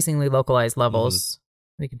increasingly localized levels.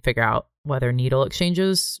 We can figure out whether needle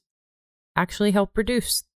exchanges actually help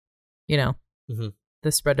reduce, you know,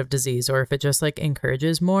 the spread of disease, or if it just, like,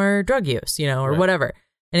 encourages more drug use, you know, or whatever.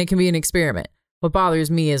 And it can be an experiment. What bothers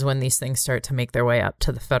me is when these things start to make their way up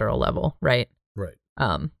to the federal level, right? Right.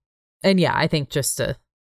 And yeah, I think just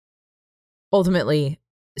ultimately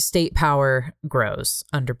state power grows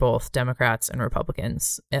under both Democrats and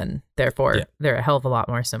Republicans, and therefore they're a hell of a lot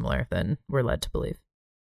more similar than we're led to believe.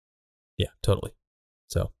 Yeah, totally.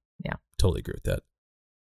 So, yeah, totally agree with that.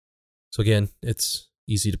 So again, it's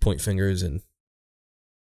easy to point fingers and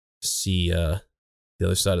see the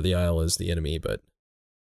other side of the aisle as the enemy, but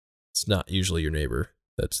it's not usually your neighbor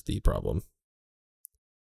that's the problem.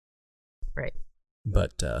 Right.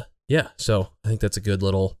 But yeah, so I think that's a good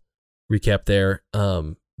little recap there,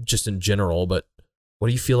 just in general. But what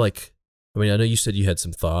do you feel like? I mean, I know you said you had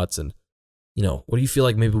some thoughts, and, you know, what do you feel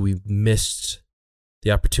like maybe we missed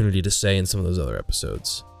the opportunity to say in some of those other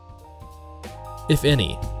episodes, if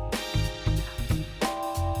any?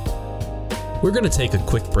 We're going to take a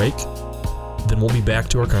quick break, then we'll be back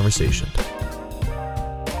to our conversation.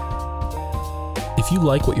 If you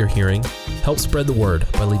like what you're hearing, help spread the word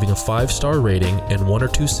by leaving a 5-star rating and 1 or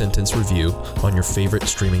 2 sentence review on your favorite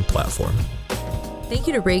streaming platform. Thank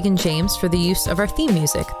you to Reagan James for the use of our theme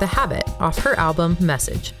music, The Habit, off her album,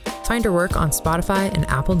 Message. Find her work on Spotify and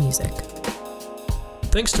Apple Music.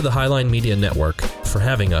 Thanks to the Highline Media Network for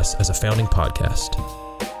having us as a founding podcast.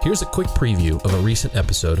 Here's a quick preview of a recent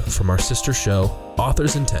episode from our sister show,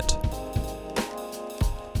 Author's Intent.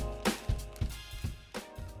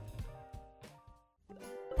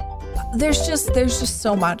 there's just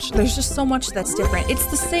so much. There's just so much that's different. It's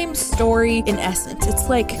the same story in essence. It's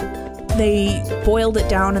like they boiled it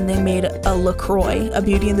down and they made a LaCroix, a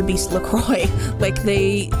Beauty and the Beast LaCroix. Like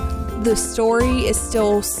the story is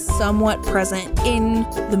still somewhat present in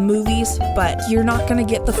the movies, but you're not going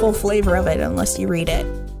to get the full flavor of it unless you read it.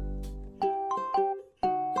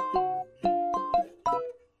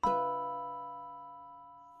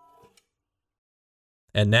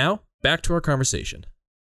 And now, back to our conversation.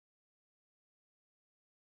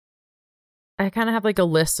 I kind of have like a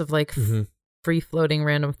list of like free floating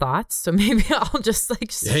random thoughts. So maybe I'll just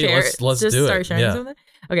like share. Let's do start it. Sharing something.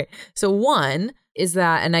 Okay. So one is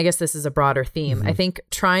that, and I guess this is a broader theme. I think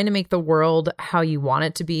trying to make the world how you want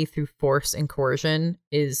it to be through force and coercion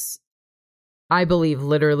is, I believe,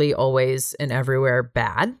 literally always and everywhere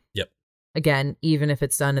bad. Yep. Again, even if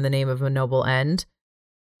it's done in the name of a noble end,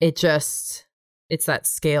 it's that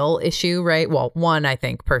scale issue, right? Well, one, I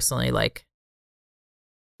think personally, like,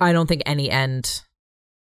 I don't think any end.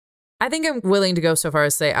 I think I'm willing to go so far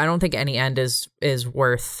as say I don't think any end is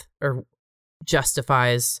worth or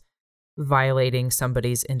justifies violating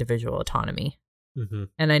somebody's individual autonomy.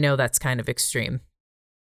 And I know that's kind of extreme,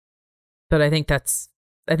 but I think that's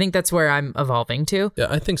where I'm evolving to. Yeah,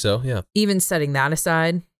 I think so. Yeah. Even setting that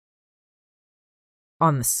aside,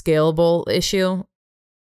 on the scalable issue,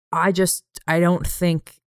 I don't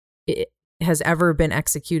think it has ever been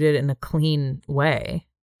executed in a clean way.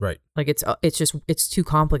 Right. Like it's too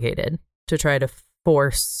complicated to try to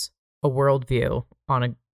force a worldview on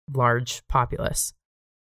a large populace.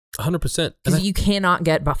 100%. Because you cannot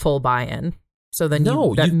get full buy-in. So then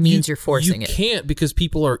that means you're forcing it. You can't, because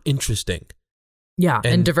people are interesting. Yeah,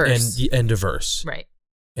 and diverse. And diverse. Right.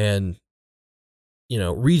 And,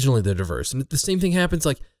 regionally they're diverse. And the same thing happens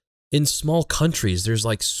like in small countries. There's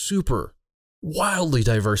like super wildly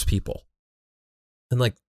diverse people. And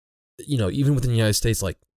like, even within the United States,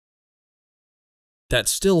 like that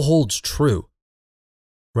still holds true,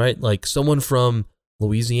 right? Like someone from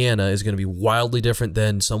Louisiana is going to be wildly different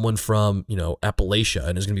than someone from, Appalachia,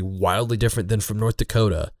 and is going to be wildly different than from North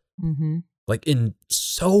Dakota. Like in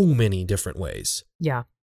so many different ways. Yeah.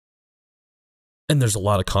 And there's a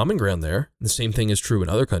lot of common ground there. The same thing is true in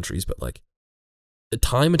other countries, but like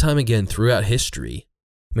time and time again throughout history.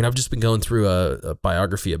 I mean, I've just been going through a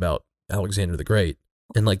biography about Alexander the Great.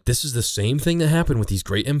 And like, this is the same thing that happened with these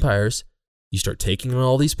great empires. You start taking on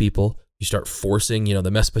all these people, you start forcing,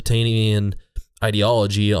 the Mesopotamian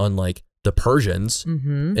ideology on like the Persians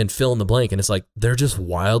and fill in the blank. And it's like, they're just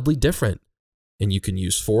wildly different. And you can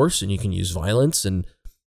use force and you can use violence and,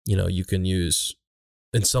 you can use,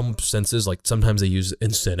 in some senses, like sometimes they use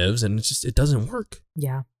incentives, and it doesn't work.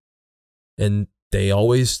 Yeah. And they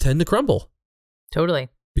always tend to crumble. Totally.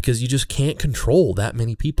 Because you just can't control that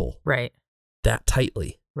many people. Right. That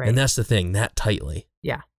tightly. Right. And that's the thing, that tightly.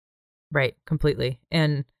 Yeah. Right. Completely.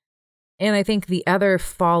 And I think the other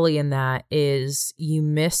folly in that is you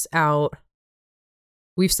miss out.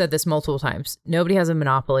 We've said this multiple times. Nobody has a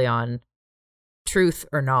monopoly on truth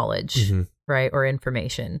or knowledge, right? Or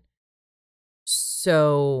information.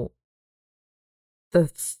 So the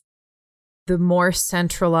more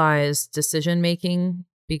centralized decision making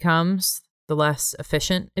becomes, the less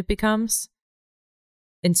efficient it becomes.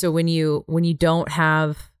 And so when you don't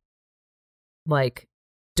have like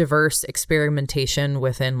diverse experimentation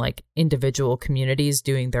within like individual communities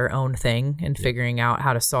doing their own thing and figuring out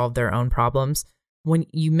how to solve their own problems, when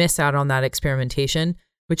you miss out on that experimentation,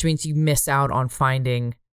 which means you miss out on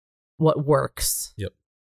finding what works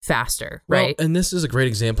faster, right? Well, and this is a great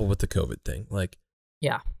example with the COVID thing. Like,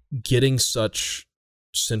 getting such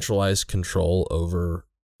centralized control over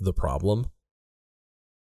the problem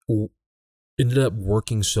ended up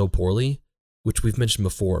working so poorly, which we've mentioned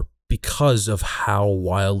before, because of how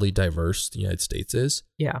wildly diverse the United States is.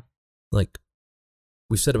 Yeah. Like,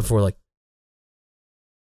 we've said it before, like,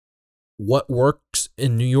 what works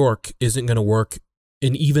in New York isn't going to work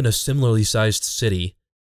in even a similarly sized city.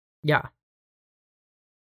 Yeah.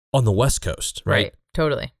 On the West Coast, right?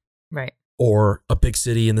 Totally. Right. Or a big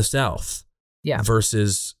city in the South. Yeah.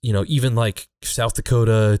 Versus, even like South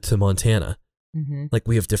Dakota to Montana. Like,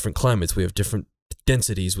 we have different climates, we have different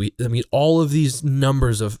densities. All of these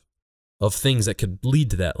numbers of things that could lead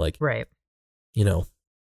to that. Like, right.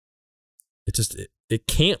 It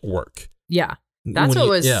can't work. Yeah. That's what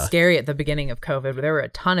was scary at the beginning of COVID. There were a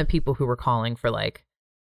ton of people who were calling for like,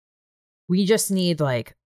 we just need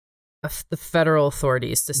like the federal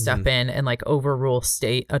authorities to step in and like overrule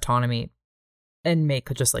state autonomy and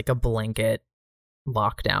make just like a blanket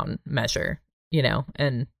lockdown measure,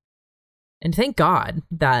 and thank God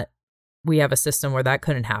that we have a system where that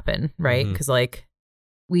couldn't happen, right? Because like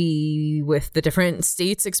with the different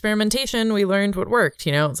states experimentation, we learned what worked.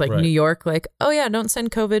 It's like Right. New York, like, oh yeah, don't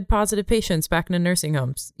send COVID positive patients back into nursing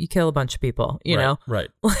homes. You kill a bunch of people, you know? Right.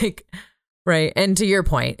 Like, right. And to your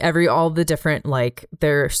point, all the different, like,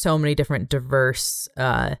 there are so many different diverse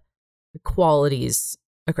qualities.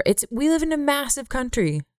 We live in a massive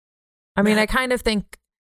country. I mean, I kind of think,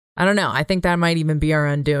 I don't know. I think that might even be our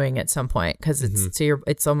undoing at some point, because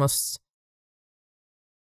it's almost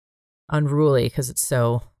unruly because it's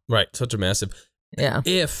so Right. Such a massive. yeah.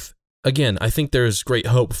 If, again, I think there's great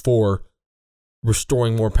hope for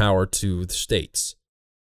restoring more power to the states,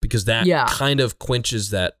 because that kind of quenches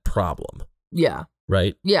that problem. Yeah.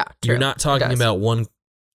 Right? Yeah. True. You're not talking about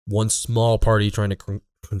one small party trying to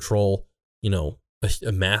control,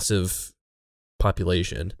 a massive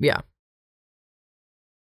population. Yeah.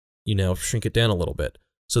 Shrink it down a little bit.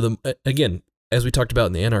 So again, as we talked about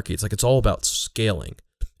in the anarchy, it's like it's all about scaling.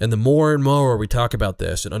 And the more and more we talk about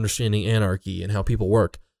this and understanding anarchy and how people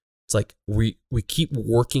work, it's like we keep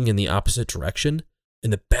working in the opposite direction.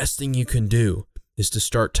 And the best thing you can do is to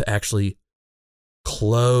start to actually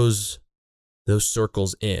close those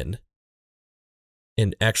circles in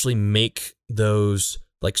and actually make those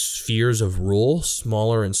like spheres of rule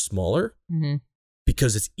smaller and smaller,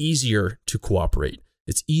 because it's easier to cooperate.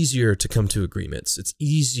 It's easier to come to agreements. It's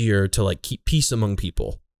easier to like keep peace among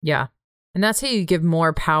people. Yeah. And that's how you give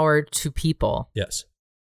more power to people. Yes.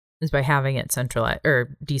 Is by having it centralized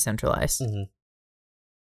or decentralized. Mm-hmm.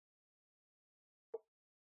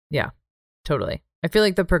 Yeah, totally. I feel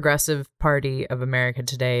like the Progressive Party of America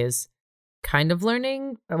today is kind of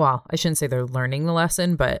learning. Well, I shouldn't say they're learning the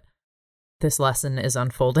lesson, but this lesson is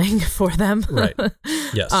unfolding for them. Right.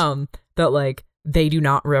 Yes. That like they do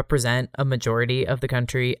not represent a majority of the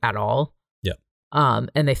country at all. Yeah.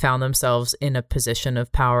 And they found themselves in a position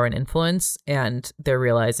of power and influence, and they're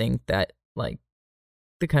realizing that like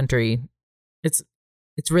the country, it's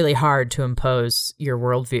really hard to impose your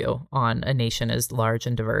worldview on a nation as large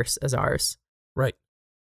and diverse as ours. Right.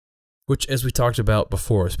 Which, as we talked about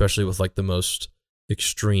before, especially with like the most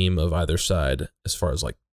extreme of either side, as far as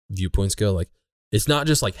like viewpoints go, like it's not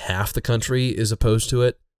just like half the country is opposed to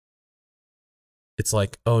it. It's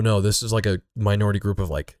like, oh no, this is like a minority group of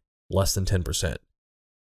like less than 10%.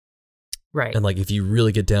 Right. And like if you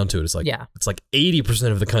really get down to it, it's like it's like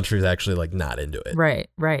 80% of the country is actually like not into it. Right.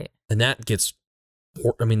 Right. And that gets,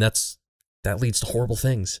 I mean, that leads to horrible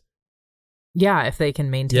things. Yeah, if they can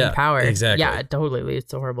maintain power. Exactly. Yeah, it totally leads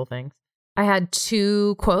to horrible things. I had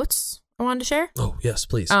 2 quotes I wanted to share. Oh, yes,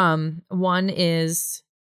 please. One is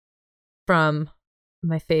from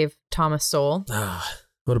my fave, Thomas Sowell. Ah,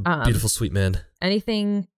 what a beautiful, sweet man.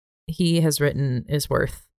 Anything he has written is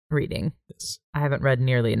worth reading. Yes. I haven't read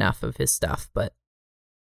nearly enough of his stuff, but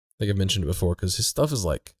I think I've mentioned it before because his stuff is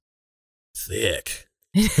like thick.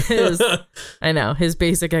 I know his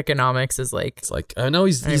basic economics is like, it's like, I know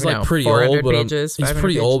he's like pretty old, but pages, he's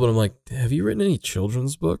pretty old, but I'm like, have you written any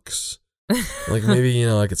children's books? Like maybe,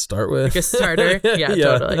 I could start with like a starter. Yeah,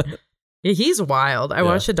 totally. Yeah, he's wild. I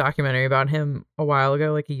watched a documentary about him a while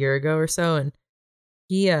ago, like a year ago or so. And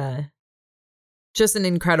he, just an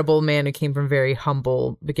incredible man who came from very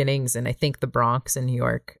humble beginnings. And I think the Bronx in New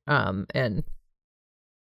York, and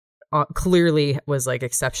clearly was like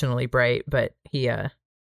exceptionally bright, but he,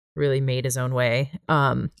 really made his own way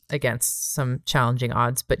against some challenging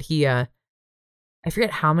odds. But he I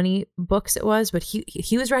forget how many books it was, but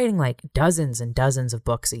he was writing like dozens and dozens of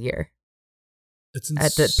books a year. It's insane.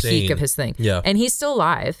 At the peak of his thing. Yeah. And he's still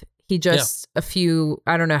alive. He just a few,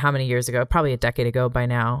 I don't know how many years ago, probably a decade ago by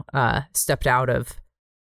now, stepped out of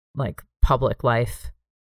like public life.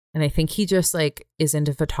 And I think he just like is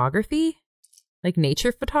into photography, like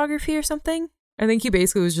nature photography or something. I think he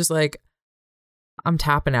basically was just like, I'm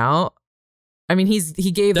tapping out. I mean,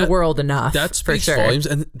 he gave the world enough. That speaks volumes,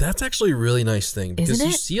 and that's actually a really nice thing because Isn't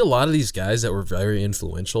it? You see a lot of these guys that were very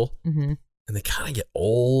influential, and they kind of get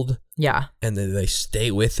old. Yeah, and then they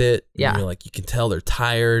stay with it. Yeah, and like you can tell they're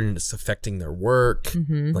tired, and it's affecting their work.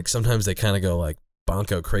 Like sometimes they kind of go like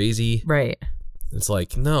bonko crazy. Right. It's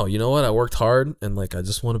like, no, you know what? I worked hard, and like I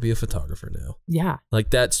just want to be a photographer now. Yeah,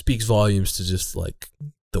 like that speaks volumes to just like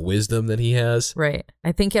the wisdom that he has. Right.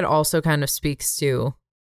 I think it also kind of speaks to,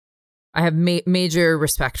 I have major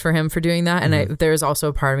respect for him for doing that. And there's also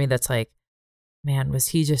a part of me that's like, man, was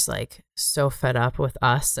he just like so fed up with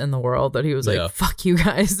us and the world that he was like, fuck you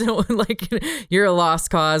guys. Like, you're a lost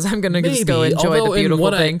cause. I'm going to just go enjoy the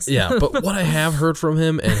beautiful things. But what I have heard from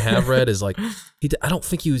him and have read is like, I don't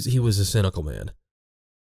think he was a cynical man.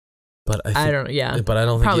 But I don't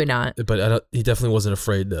think probably not. But he definitely wasn't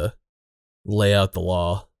afraid to lay out the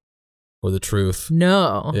law. or the truth.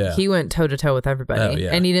 No, Yeah. he went toe to toe with everybody, Oh,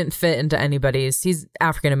 yeah. and he didn't fit into anybody's. He's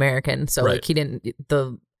African American, so Right. like he didn't.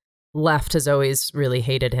 The left has always really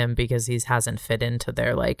hated him because he hasn't fit into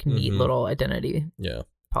their like neat little identity Yeah.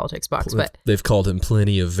 politics box. But they've called him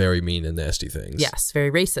plenty of very mean and nasty things. yes, very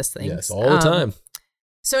racist things. Yes, all the time.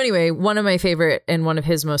 So anyway, one of my favorite and one of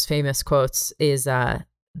his most famous quotes is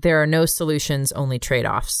there are no solutions, only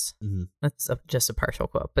trade-offs. Mm-hmm. That's just a partial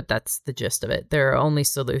quote, but that's the gist of it. There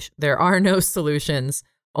are no solutions,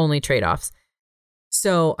 only trade-offs.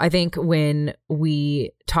 So I think when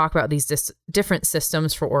we talk about these different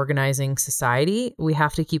systems for organizing society, we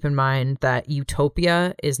have to keep in mind that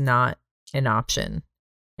utopia is not an option.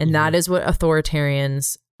 And that is what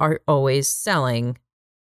authoritarians are always selling.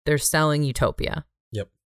 They're selling utopia. Yep.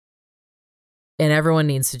 And everyone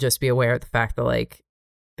needs to just be aware of the fact that like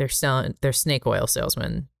they're snake oil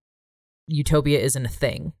salesmen. Utopia isn't a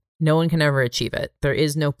thing. No one can ever achieve it. There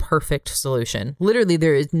is no perfect solution. Literally,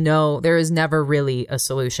 there is never really a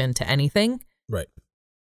solution to anything. Right.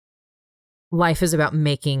 Life is about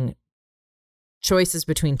making choices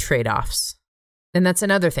between trade-offs. And that's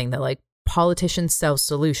another thing that like politicians sell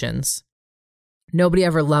solutions. Nobody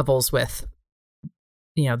ever levels with,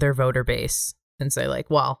 their voter base and say like,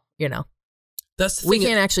 well, That's the we thing.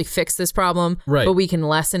 can't actually fix this problem, Right. but we can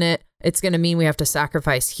lessen it. It's going to mean we have to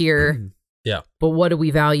sacrifice here. Yeah. But what do we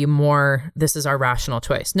value more? This is our rational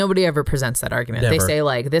choice. Nobody ever presents that argument. They Never. say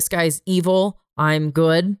like, this guy's evil, I'm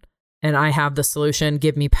good, and I have the solution.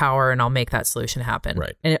 Give me power and I'll make that solution happen.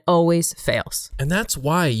 Right. And it always fails. And that's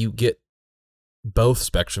why you get both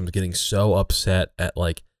spectrums getting so upset at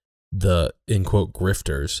like the in quote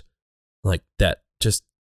grifters, like that just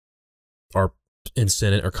are in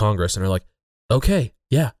Senate or Congress and are like, okay,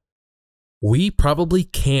 yeah, we probably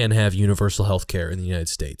can have universal health care in the United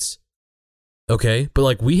States. Okay, but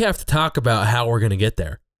like we have to talk about how we're going to get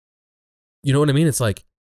there. You know what I mean? It's like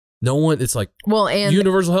it's like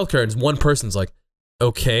universal health care, and one person's like,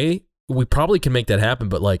 okay, we probably can make that happen,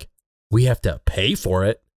 but like we have to pay for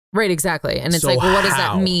it. Right, exactly. And it's So like, well, what does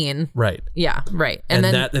how? that mean? Right. Yeah, right. And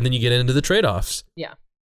then you get into the trade-offs. Yeah.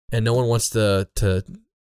 And no one wants to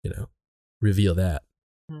reveal that.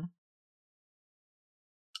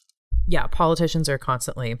 Yeah, politicians are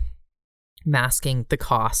constantly masking the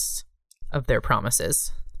cost of their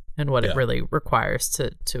promises and what it really requires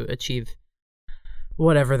to achieve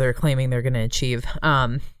whatever they're claiming they're going to achieve.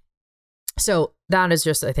 So that is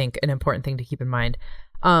just, I think, an important thing to keep in mind.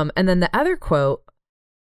 And then the other quote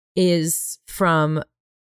is from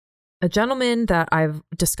a gentleman that I've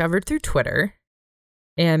discovered through Twitter.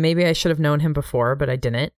 And maybe I should have known him before, but I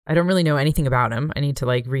didn't. I don't really know anything about him. I need to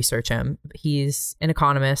research him. He's an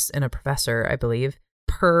economist and a professor, I believe.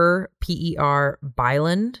 Per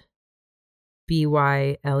Bylund,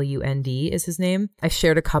 Bylund is his name. I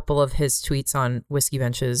shared a couple of his tweets on Whiskey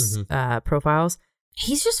Bench's profiles.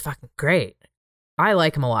 He's just fucking great. I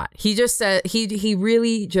like him a lot. He just said he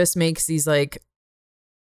really just makes these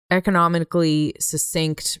economically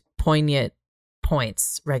succinct, poignant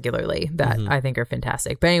points regularly that I think are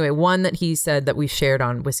fantastic. But anyway, one that he said that we shared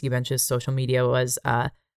on Whiskey Bench's social media was,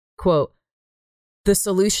 quote, "The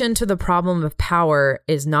solution to the problem of power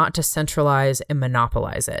is not to centralize and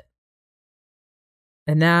monopolize it."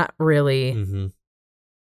 And that really,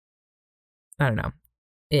 I don't know,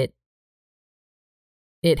 it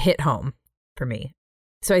hit home for me.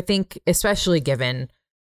 So I think, especially given,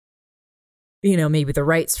 maybe the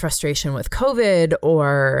right's frustration with COVID,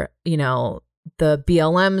 or, the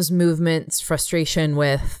BLM's movement's frustration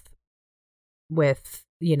with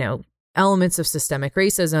elements of systemic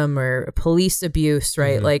racism or police abuse,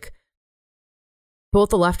 right? Like both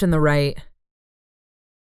the left and the right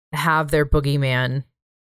have their boogeyman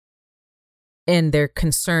and their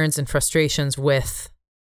concerns and frustrations with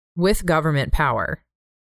government power,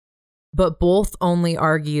 but both only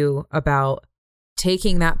argue about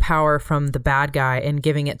taking that power from the bad guy and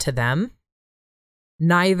giving it to them.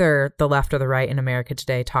 Neither the left or the right in America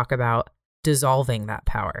today talk about dissolving that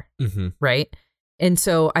power, right? And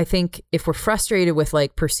so I think if we're frustrated with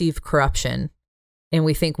perceived corruption and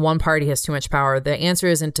we think one party has too much power, the answer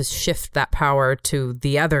isn't to shift that power to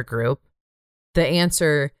the other group. The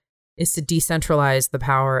answer is to decentralize the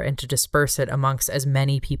power and to disperse it amongst as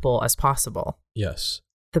many people as possible. Yes.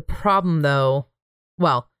 The problem though,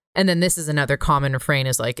 and then this is another common refrain,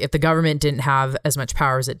 is if the government didn't have as much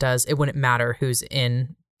power as it does, it wouldn't matter who's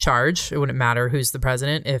in charge. It wouldn't matter who's the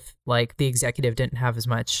president if the executive didn't have as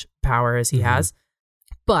much power as he has.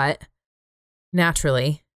 But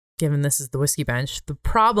naturally, given this is the Whiskey Bench, the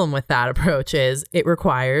problem with that approach is it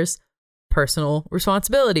requires personal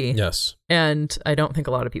responsibility. Yes. And I don't think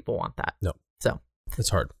a lot of people want that. No. So it's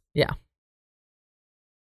hard. Yeah.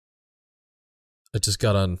 I just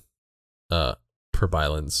got on Per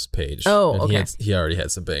Byland's page. Oh, and okay. He already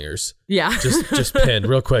had some bangers. Yeah. Just pinned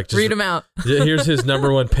real quick. Just read them out. Here's his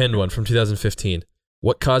number one pinned one from 2015.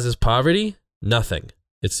 What causes poverty? Nothing.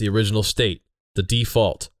 It's the original state, the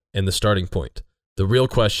default, and the starting point. The real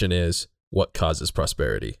question is, what causes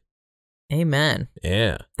prosperity? Amen.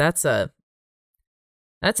 Yeah. That's an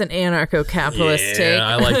anarcho-capitalist take. Yeah,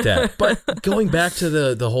 I like that. But going back to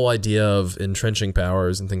the whole idea of entrenching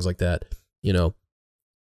powers and things like that, you know,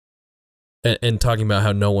 and talking about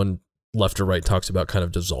how no one left or right talks about kind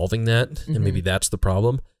of dissolving that, and maybe that's the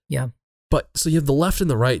problem. Yeah. But so you have the left and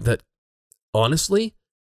the right that, honestly,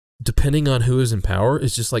 depending on who is in power,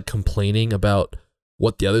 is just like complaining about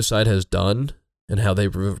what the other side has done and how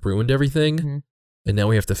they've ruined everything, and now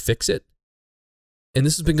we have to fix it. And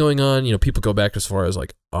this has been going on, you know, people go back as far as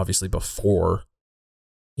like obviously before,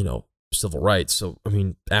 you know, civil rights. So, I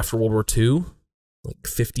mean, after World War II, like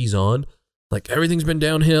 50s on, like everything's been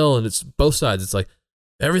downhill, and it's both sides. It's like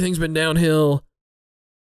everything's been downhill,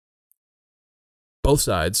 both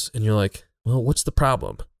sides. And you're like, well, what's the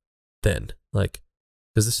problem then? Like,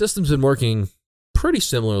 because the system's been working pretty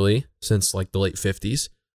similarly since like the late 50s,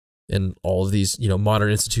 and all of these, you know,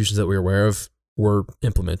 modern institutions that we're aware of were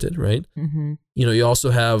implemented, right? Mm-hmm. You know, you also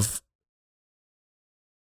have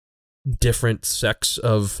different sects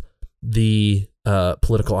of the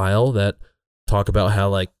political aisle that talk about how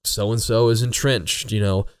like so-and-so is entrenched, you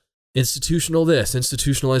know, institutional this,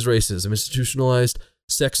 institutionalized racism, institutionalized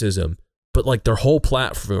sexism. But like their whole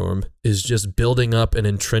platform is just building up and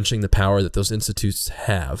entrenching the power that those institutes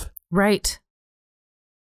have. Right.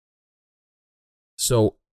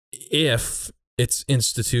 So if it's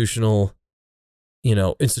institutional, you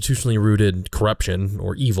know, institutionally rooted corruption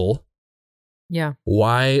or evil, yeah,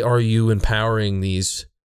 why are you empowering these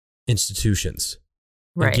institutions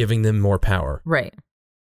and giving them more power? Right.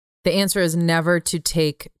 The answer is never to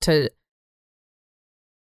take to.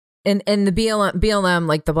 And the BLM,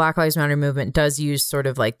 like the Black Lives Matter movement, does use sort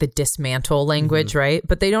of like the dismantle language, right?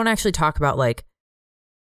 But they don't actually talk about like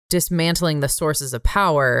dismantling the sources of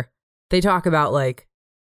power. They talk about like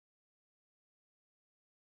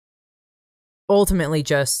ultimately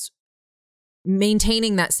just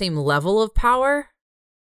maintaining that same level of power,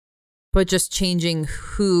 but just changing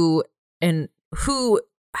who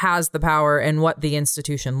has the power and what the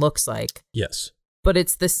institution looks like. Yes. But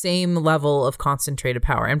it's the same level of concentrated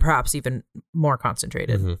power, and perhaps even more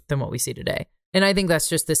concentrated than what we see today. And I think that's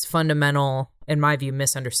just this fundamental, in my view,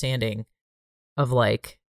 misunderstanding of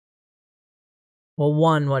like, well,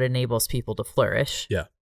 one, what enables people to flourish. Yeah.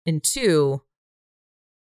 And two,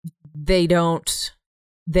 they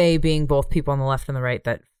being both people on the left and the right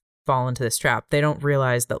that fall into this trap, they don't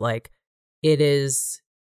realize that like it's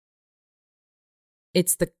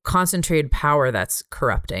the concentrated power that's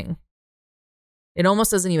corrupting. It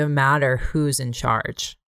almost doesn't even matter who's in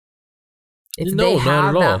charge. If they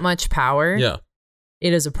have that much power,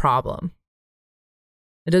 it is a problem.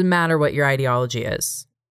 It doesn't matter what your ideology is.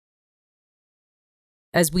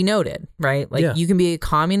 As we noted, right? Like you can be a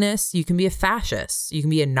communist, you can be a fascist, you can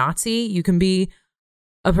be a Nazi, you can be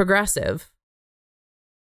a progressive.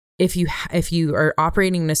 If you are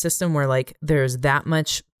operating in a system where like there's that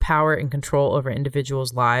much power and control over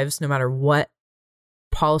individuals' lives, no matter what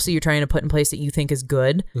policy you're trying to put in place that you think is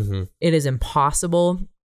good, it is impossible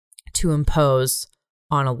to impose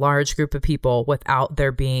on a large group of people without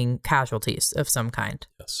there being casualties of some kind.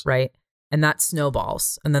 Yes. Right? And that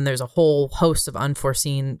snowballs. And then there's a whole host of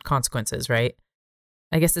unforeseen consequences, right?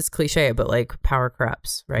 I guess it's cliche, but like power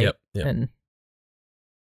corrupts, right? Yep. And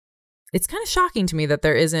it's kind of shocking to me that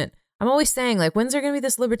there isn't, I'm always saying like, when's there going to be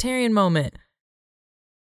this libertarian moment?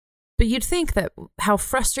 But you'd think that how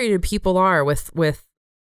frustrated people are with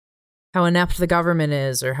how inept the government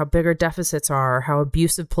is, or how big our deficits are, or how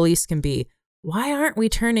abusive police can be. Why aren't we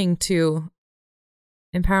turning to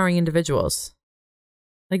empowering individuals?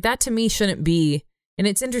 Like that to me shouldn't be, and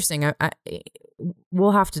it's interesting.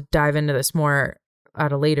 We'll have to dive into this more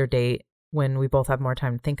at a later date when we both have more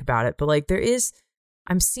time to think about it. But like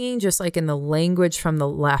I'm seeing just like in the language from the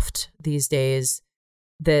left these days,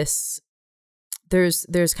 there's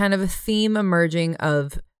kind of a theme emerging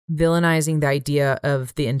of villainizing the idea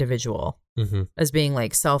of the individual as being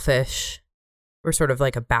like selfish or sort of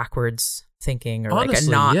like a backwards thinking, or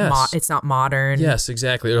honestly, like yes. It's not modern. Yes,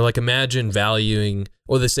 exactly. Or like imagine valuing,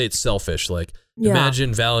 or they say it's selfish, like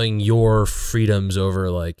imagine valuing your freedoms over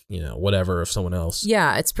like, you know, whatever of someone else.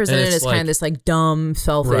 Yeah, it's presented as kind of this like dumb,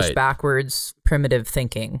 selfish, backwards, primitive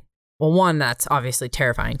thinking. Well, one, that's obviously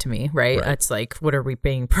terrifying to me, right? It's like, what are we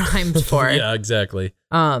being primed for? Yeah, exactly.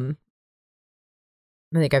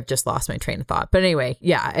 I think I've just lost my train of thought. But anyway,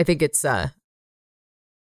 yeah, I think it's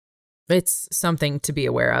It's something to be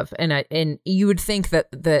aware of. And you would think that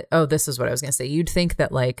this is what I was going to say. You'd think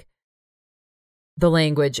that like the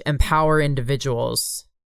language empower individuals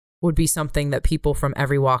would be something that people from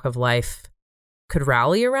every walk of life could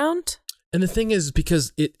rally around. And the thing is,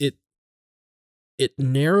 because it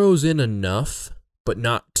narrows in enough, but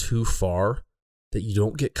not too far, that you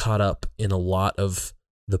don't get caught up in a lot of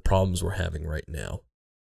the problems we're having right now,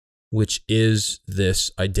 which is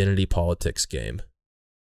this identity politics game.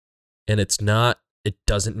 And it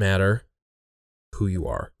doesn't matter who you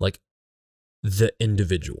are, like the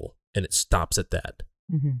individual, and it stops at that.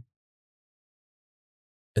 Mm-hmm.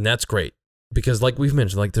 And that's great, because like we've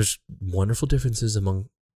mentioned, like there's wonderful differences among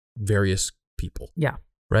various people. Yeah.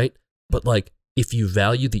 Right? But like, if you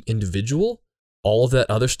value the individual, all of that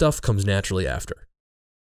other stuff comes naturally after.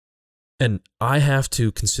 And I have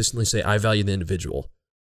to consistently say, I value the individual.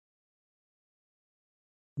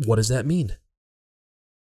 What does that mean?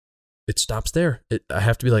 It stops there. I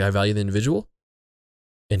have to be like, I value the individual.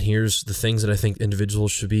 And here's the things that I think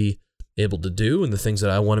individuals should be able to do, and the things that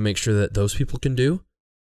I want to make sure that those people can do.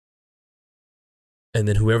 And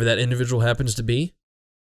then whoever that individual happens to be,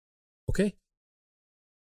 okay.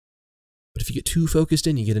 But if you get too focused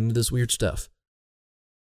in, you get into this weird stuff.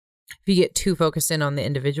 If you get too focused in on the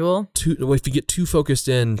individual? If you get too focused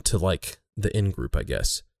into like the in-group, I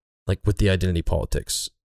guess, like with the identity politics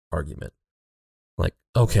argument. Like,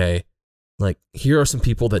 okay, like here are some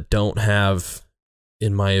people that don't have,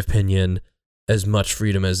 in my opinion, as much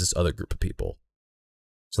freedom as this other group of people.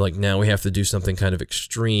 So like now we have to do something kind of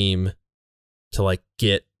extreme to like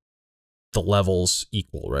get the levels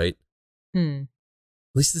equal, right? At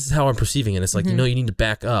least this is how I'm perceiving it. It's like, you need to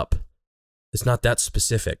back up. It's not that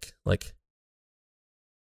specific. Like,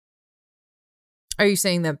 are you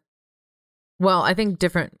saying that? Well, I think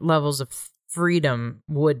different levels of freedom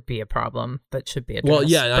would be a problem that should be addressed. Well,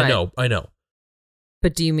 yeah, I know.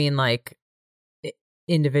 But do you mean like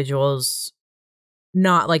individuals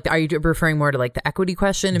not like, are you referring more to like the equity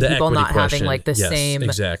question and people not having like the same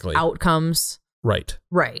outcomes? Right.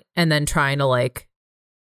 Right. And then trying to like,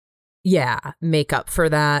 make up for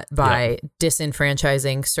that by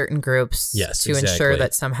disenfranchising certain groups to ensure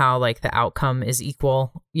that somehow like the outcome is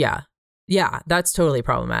equal. Yeah. Yeah. That's totally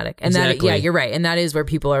problematic. And that, you're right. And that is where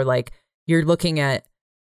people are like, you're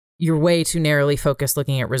way too narrowly focused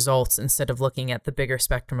looking at results instead of looking at the bigger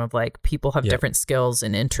spectrum of like people have different skills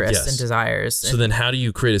and interests and desires. So then how do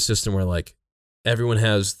you create a system where like everyone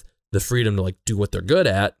has the freedom to like do what they're good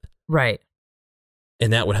at? Right.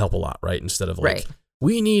 And that would help a lot, right? Instead of like,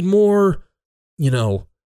 we need more, I don't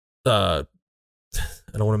want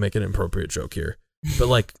to make an inappropriate joke here, but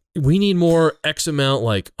like we need more X amount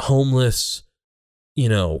like homeless,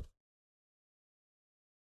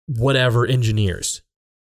 whatever engineers.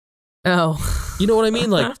 Oh. You know what I mean?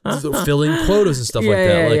 Like filling quotas and stuff like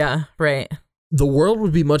that. Yeah, right. The world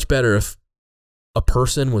would be much better if a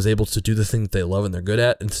person was able to do the thing that they love and they're good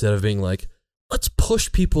at, instead of being like, let's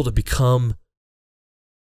push people to become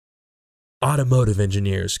automotive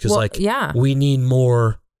engineers because we need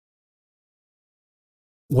more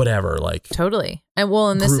whatever, like totally.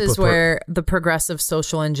 And this is where the progressive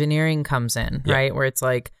social engineering comes in, right? Where it's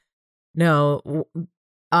like, no,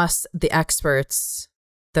 us, the experts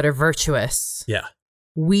that are virtuous,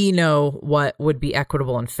 we know what would be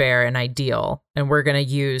equitable and fair and ideal, and we're going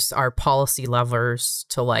to use our policy levers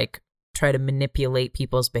to like try to manipulate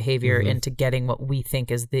people's behavior into getting what we think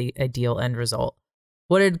is the ideal end result.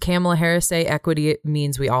 What did Kamala Harris say? Equity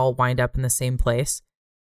means we all wind up in the same place.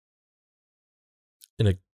 In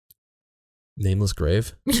a nameless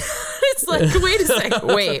grave? It's like, wait a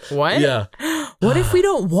second. Wait, what? Yeah. What if we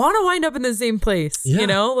don't want to wind up in the same place? Yeah.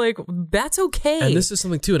 Like that's okay. And this is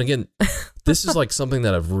something too. And again, this is like something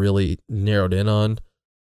that I've really narrowed in on.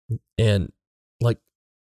 And like,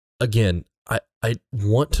 again, I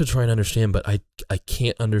want to try and understand, but I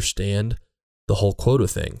can't understand the whole quota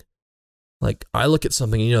thing. Like, I look at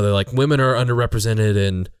something, they're like, women are underrepresented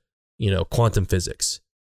in, quantum physics.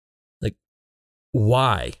 Like,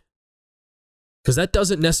 why? Because that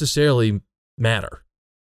doesn't necessarily matter.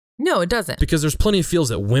 No, it doesn't. Because there's plenty of fields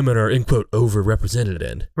that women are, in quote, overrepresented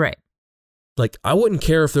in. Right. Like, I wouldn't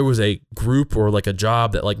care if there was a group or like a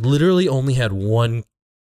job that like literally only had one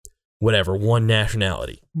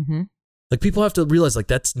nationality. Mm-hmm. Like, people have to realize like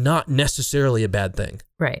that's not necessarily a bad thing.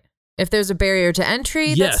 Right. If there's a barrier to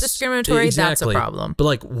entry that's discriminatory, that's a problem. But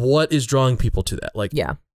like, what is drawing people to that? Like,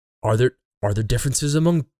 are there differences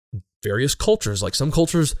among various cultures? Like, some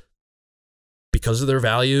cultures, because of their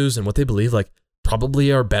values and what they believe, like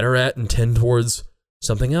probably are better at and tend towards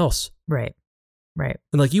something else. Right. Right.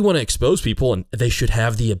 And like, you want to expose people, and they should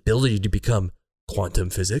have the ability to become quantum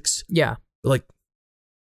physics. Yeah. Like,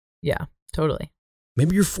 yeah, totally.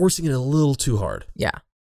 Maybe you're forcing it a little too hard. Yeah,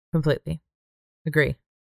 completely. Agree.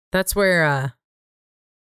 That's where,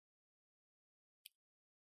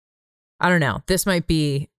 I don't know. This might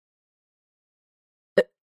be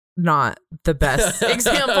not the best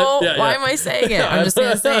example. Why am I saying it? I'm just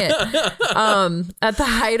going to say it. At the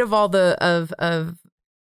height of all the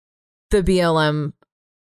BLM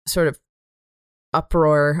sort of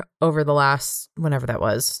uproar over the last, whenever that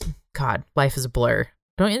was, God, life is a blur.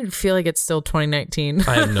 Don't you feel like it's still 2019?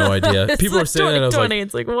 I have no idea. People like are saying that. I was like,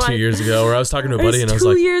 it's like what? 2 years ago, where I was talking to a buddy, and I was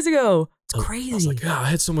like, 2 years ago. It's crazy. I was like, I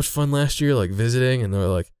had so much fun last year, like visiting, and they were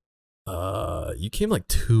like, you came like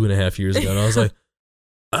 2.5 years ago, and I was like,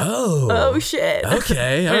 oh shit.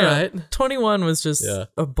 Okay, all right. 21 was just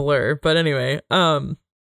a blur, but anyway,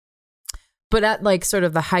 but at like sort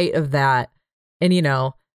of the height of that, and you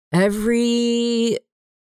know, every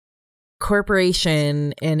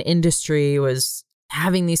corporation and industry was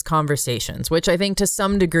having these conversations, which I think to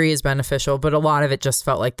some degree is beneficial, but a lot of it just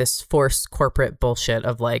felt like this forced corporate bullshit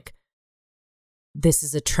of like, this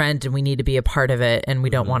is a trend and we need to be a part of it, and we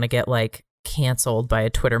don't want to get like canceled by a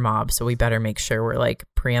Twitter mob, so we better make sure we're like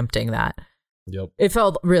preempting that. Yep. It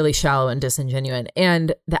felt really shallow and disingenuous.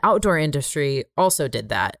 And the outdoor industry also did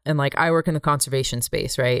that. And like, I work in the conservation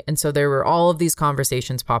space, right? And so there were all of these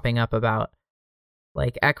conversations popping up about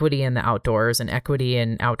like equity in the outdoors and equity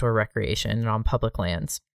in outdoor recreation and on public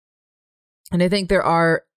lands. And I think there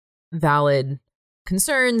are valid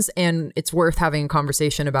concerns, and it's worth having a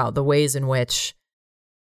conversation about the ways in which,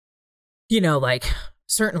 you know, like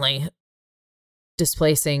certainly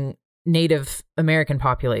displacing Native American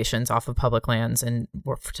populations off of public lands and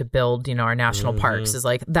to build, you know, our national parks is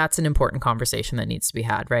like, that's an important conversation that needs to be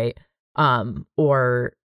had, right?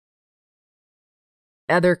 Or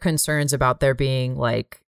other concerns about there being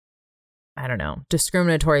like, I don't know,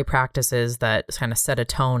 discriminatory practices that kind of set a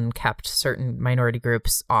tone, kept certain minority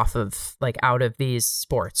groups off of like out of these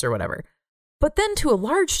sports or whatever. But then to a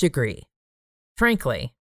large degree,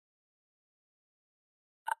 frankly,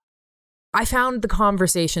 I found the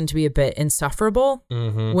conversation to be a bit insufferable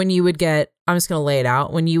when you would get, I'm just going to lay it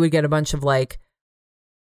out, when you would get a bunch of like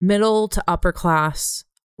middle to upper class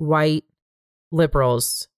white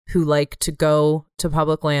liberals who like to go to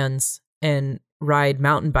public lands and ride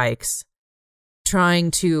mountain bikes, trying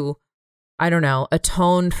to, I don't know,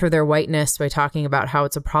 atone for their whiteness by talking about how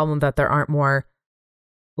it's a problem that there aren't more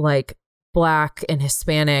like Black and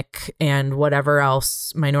Hispanic and whatever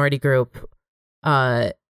else minority group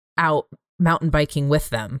out mountain biking with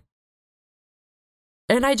them.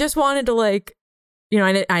 And I just wanted to like, you know,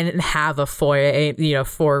 I didn't have a foray,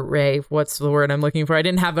 what's the word I'm looking for? I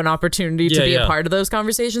didn't have an opportunity to be a part of those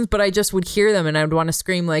conversations, but I just would hear them and I would want to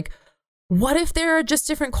scream like, what if there are just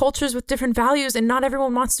different cultures with different values and not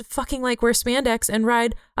everyone wants to fucking like wear spandex and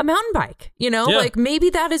ride a mountain bike, you know? Like maybe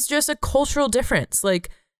that is just a cultural difference. Like,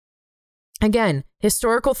 again,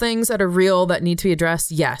 historical things that are real that need to be addressed,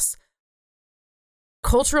 yes.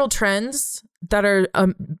 Cultural trends that are a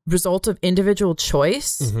result of individual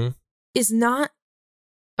choice is not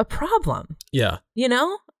a problem. Yeah. You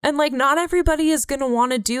know? And like, not everybody is going to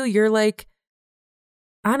want to do your like,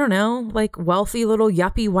 I don't know, like wealthy little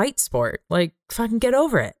yuppie white sport. Like, fucking get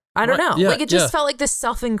over it. I don't know. Like, it just felt like this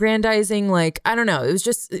self-aggrandizing, like, I don't know. It was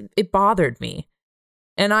just, it bothered me.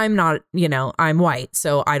 And I'm not, you know, I'm white,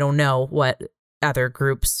 so I don't know what other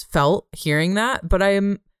groups felt hearing that, but I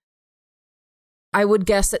would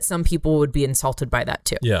guess that some people would be insulted by that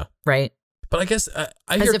too. Yeah. Right? But I guess I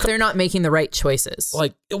hear... As if they're not making the right choices.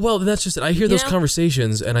 Like, well, that's just it. I hear those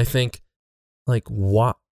conversations and I think, like,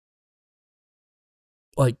 what?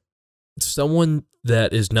 Like, someone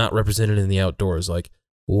that is not represented in the outdoors, like,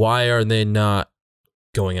 why are they not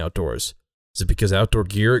going outdoors? Is it because outdoor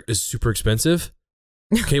gear is super expensive?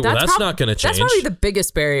 Okay, well, that's not going to change. That's probably the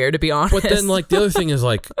biggest barrier, to be honest. But then, like, the other thing is,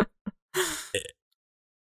 like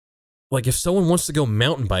if someone wants to go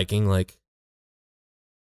mountain biking, like,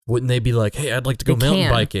 wouldn't they be like, hey, I'd like to go mountain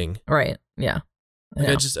biking? Right. Yeah. Like,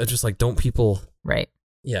 I just like, don't people. Right.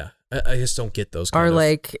 Yeah. I just don't get those kind of. Are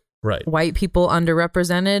like white people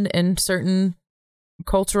underrepresented in certain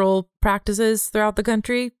cultural practices throughout the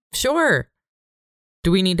country? Sure.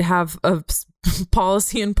 Do we need to have a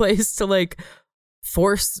policy in place to like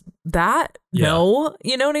force that? Yeah. No.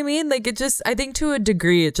 You know what I mean? Like, it just, I think to a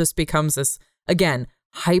degree, it just becomes this, again,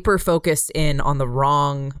 hyper focused in on the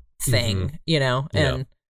wrong thing, you know, and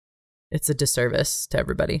it's a disservice to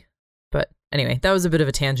everybody. But anyway, that was a bit of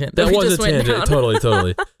a tangent. That was a tangent,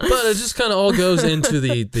 totally. But it just kind of all goes into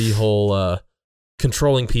the whole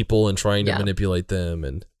controlling people and trying to manipulate them,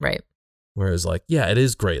 and whereas like, yeah, it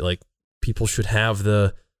is great. Like, people should have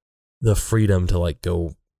the freedom to like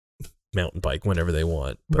go mountain bike whenever they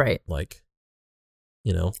want. But, right. Like,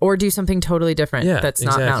 you know, or do something totally different. Yeah, that's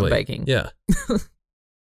not mountain biking. Yeah.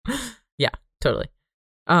 Yeah, totally.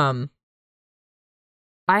 I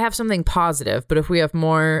have something positive, but if we have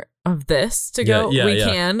more of this to go, we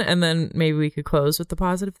can, and then maybe we could close with the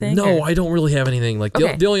positive thing. No, I don't really have anything. Like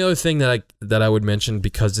the only other thing that I would mention,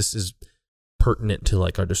 because this is pertinent to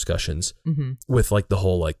like our discussions with like the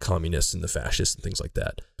whole like communists and the fascists and things like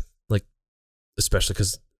that. Like, especially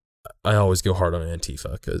because I always go hard on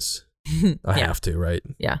Antifa because I have to, right?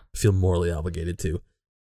 Yeah. I feel morally obligated to.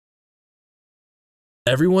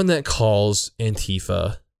 Everyone that calls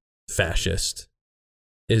Antifa fascist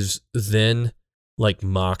is then like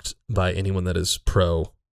mocked by anyone that is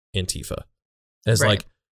pro Antifa as like,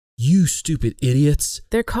 you stupid idiots.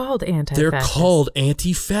 They're called anti-fascists. They're called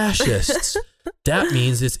anti-fascists. That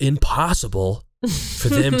means it's impossible for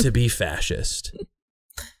them to be fascist.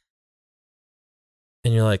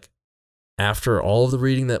 And you're like, after all of the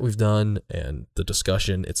reading that we've done and the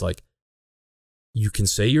discussion, it's like, you can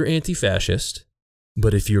say you're anti-fascist,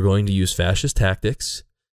 but if you're going to use fascist tactics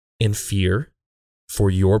and fear for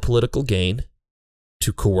your political gain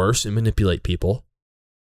to coerce and manipulate people,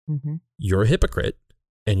 you're a hypocrite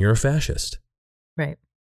and you're a fascist. Right.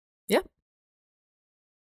 Yep.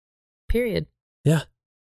 Period. Yeah.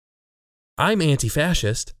 I'm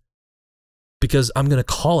anti-fascist because I'm going to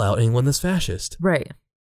call out anyone that's fascist. Right.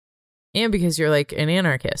 And because you're like an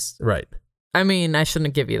anarchist. Right. I mean, I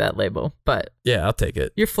shouldn't give you that label, but yeah, I'll take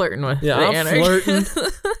it. You're flirting with the anarchist. I'm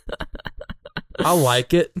flirting. I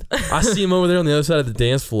like it. I see him over there on the other side of the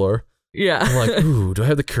dance floor. Yeah. I'm like, ooh, do I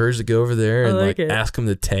have the courage to go over there and like ask him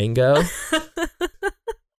to tango?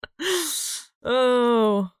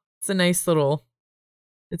 Oh, it's a nice little,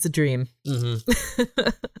 it's a dream.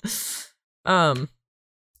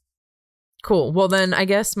 Cool. Well, then I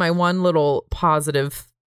guess my one little positive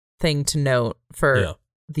thing to note for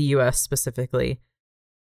the US specifically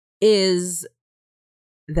is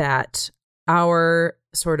that our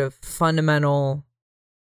sort of fundamental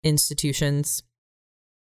institutions,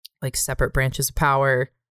 like separate branches of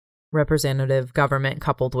power, representative government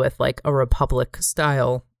coupled with like a republic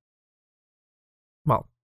style. Well,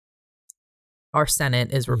 our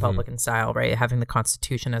Senate is Republican style, right? Having the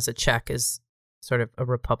Constitution as a check is sort of a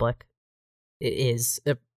republic. It is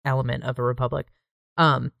an element of a republic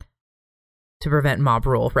to prevent mob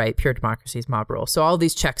rule, right? Pure democracy is mob rule. So all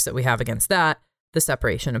these checks that we have against that, the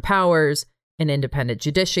separation of powers, an independent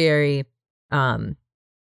judiciary, our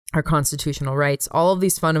constitutional rights, all of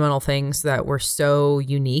these fundamental things that were so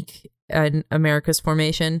unique in America's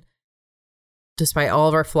formation, despite all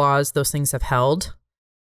of our flaws, those things have held.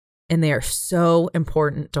 And they are so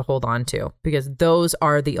important to hold on to because those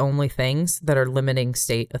are the only things that are limiting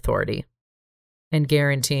state authority and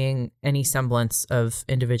guaranteeing any semblance of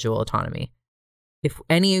individual autonomy. If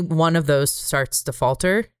any one of those starts to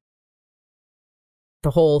falter,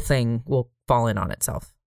 the whole thing will fall in on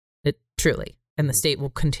itself. It truly. And the state will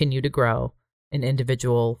continue to grow and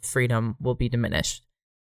individual freedom will be diminished.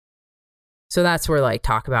 So that's where like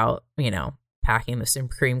talk about, packing the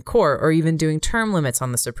Supreme Court or even doing term limits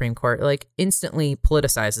on the Supreme Court, like instantly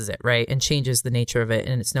politicizes it, right? And changes the nature of it.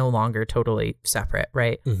 And it's no longer totally separate,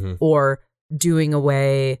 right? Or doing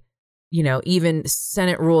away, even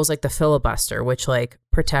Senate rules like the filibuster, which like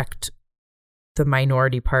protect the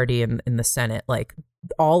minority party in the Senate. Like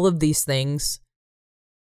all of these things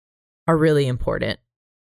are really important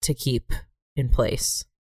to keep in place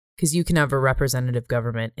because you can have a representative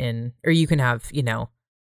government or you can have,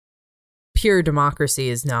 pure democracy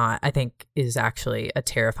is actually a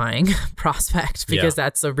terrifying prospect because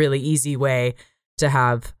that's a really easy way to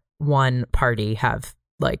have one party have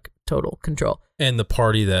like total control. And the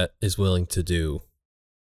party that is willing to do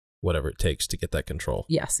whatever it takes to get that control.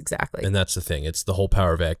 Yes, exactly. And that's the thing. It's the whole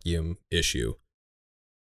power vacuum issue.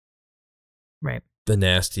 Right. The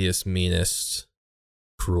nastiest, meanest,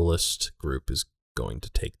 cruelest group is going to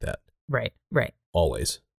take that. Right.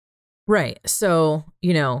 Always. Right. So,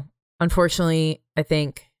 unfortunately, I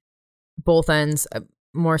think both ends,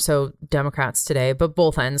 more so Democrats today, but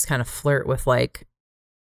both ends kind of flirt with like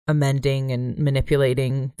amending and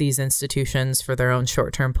manipulating these institutions for their own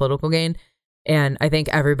short-term political gain. And I think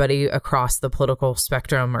everybody across the political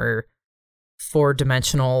spectrum or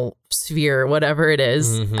four-dimensional sphere, whatever it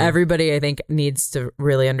is, everybody I think needs to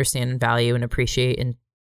really understand and value and appreciate and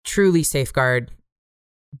truly safeguard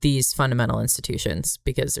these fundamental institutions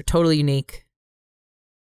because they're totally unique.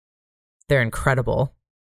 They're incredible.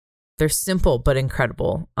 They're simple but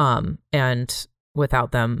incredible. And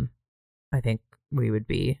without them, I think we would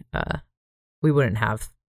be we wouldn't have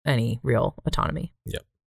any real autonomy. Yep.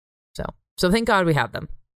 So thank God we have them.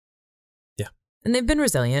 Yeah. And they've been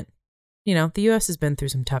resilient. You know, the U.S. has been through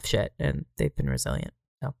some tough shit, and they've been resilient.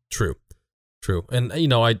 So True. And, you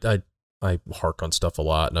know, I hark on stuff a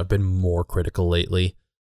lot, and I've been more critical lately.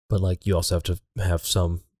 But, like, you also have to have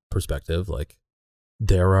some perspective. Like,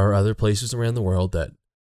 there are other places around the world that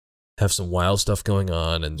have some wild stuff going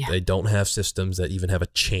on, and they don't have systems that even have a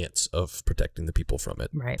chance of protecting the people from it.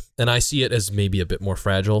 Right. And I see it as maybe a bit more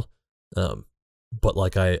fragile. But,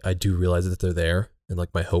 like, I do realize that they're there. And,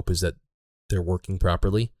 like, my hope is that they're working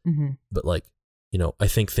properly. Mm-hmm. But, like, you know, I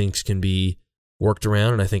think things can be worked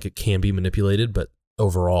around, and I think it can be manipulated. But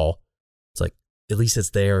overall, it's like, at least it's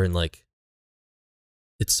there, and, like,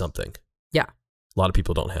 it's something. Yeah. A lot of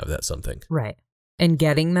people don't have that something. Right. And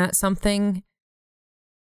getting that something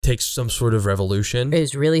takes some sort of revolution.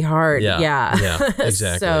 Is really hard. Yeah. Yeah,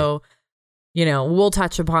 exactly. So, you know, we'll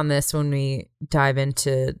touch upon this when we dive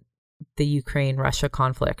into the Ukraine-Russia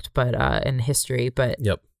conflict, but in history. But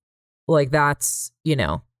yep. Like, that's, you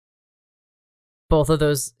know, both of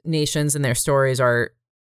those nations and their stories are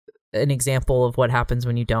an example of what happens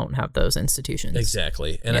when you don't have those institutions.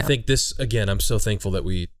 Exactly. And I think this, again, I'm so thankful that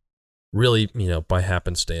we really, you know, by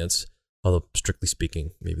happenstance, although strictly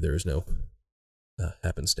speaking, maybe there is no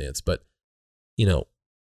happenstance, but, you know,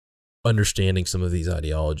 understanding some of these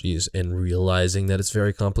ideologies and realizing that it's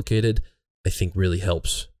very complicated, I think really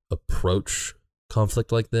helps approach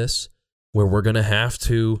conflict like this, where we're going to have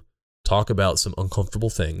to talk about some uncomfortable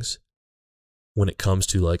things when it comes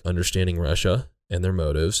to, like, understanding Russia and their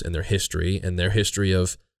motives and their history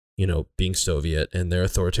of, you know, being Soviet and their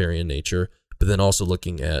authoritarian nature, but then also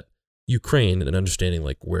looking at Ukraine and understanding,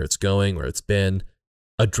 like, where it's going, where it's been,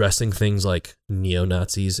 addressing things like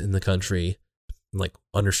neo-Nazis in the country, and, like,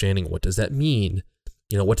 understanding what does that mean?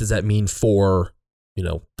 You know, what does that mean for, you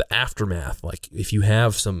know, the aftermath? Like, if you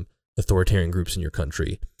have some authoritarian groups in your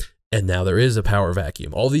country and now there is a power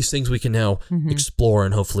vacuum, all these things we can now explore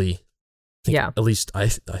and hopefully at least I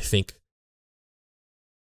think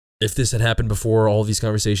if this had happened before all of these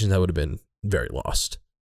conversations, I would have been very lost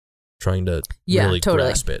trying to really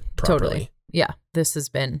grasp it properly. Totally. Yeah. This has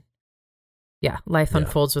been, life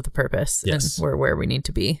unfolds with a purpose. Yes. And we're where we need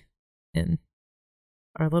to be in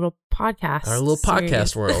our little podcast. Our little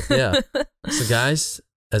podcast world. Yeah. So, guys,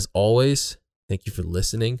 as always, thank you for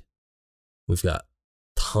listening. We've got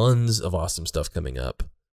tons of awesome stuff coming up.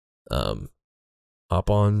 Hop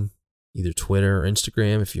on either Twitter or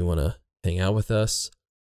Instagram if you want to hang out with us.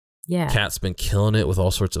 Yeah. Kat's been killing it with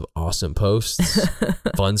all sorts of awesome posts,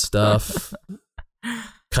 fun stuff.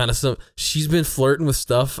 She's been flirting with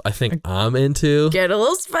stuff I think I'm into. Get a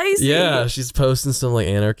little spicy. Yeah, she's posting some, like,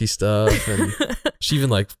 anarchy stuff, and she even,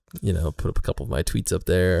 like, you know, put up a couple of my tweets up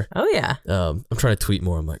there. Oh yeah. I'm trying to tweet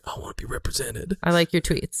more. I'm like, I want to be represented. I like your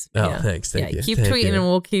tweets. Oh, thanks. Thank you. Keep Thank tweeting you. and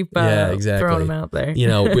we'll keep exactly. throwing them out there. You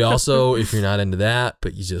know, we also, if you're not into that,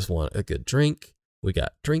 but you just want a good drink, we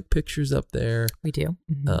got drink pictures up there. We do.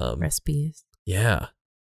 Mm-hmm. Recipes. Yeah.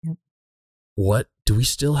 Yep. What do we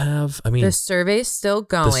still have? I mean, the survey's still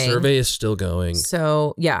going. The survey is still going.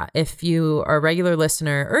 So, yeah, if you are a regular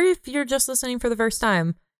listener or if you're just listening for the first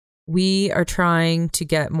time, we are trying to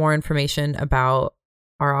get more information about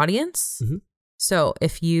our audience. Mm-hmm. So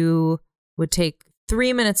if you would take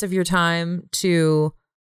 3 minutes of your time to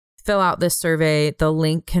fill out this survey, the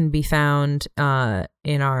link can be found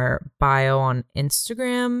in our bio on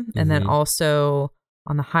Instagram and then also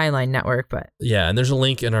on the Highline Network. But yeah, and there's a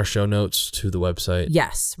link in our show notes to the website.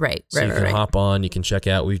 Yes, right. So you can hop on, you can check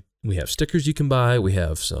out. We have stickers you can buy. We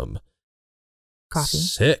have some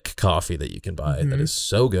sick coffee that you can buy that is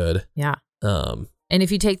so good. Yeah. And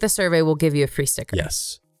if you take the survey, we'll give you a free sticker.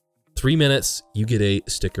 Yes. 3 minutes, you get a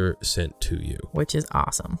sticker sent to you, which is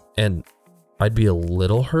awesome. And I'd be a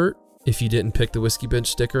little hurt if you didn't pick the Whiskey Bench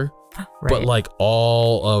sticker. Right. But, like,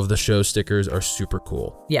 all of the show stickers are super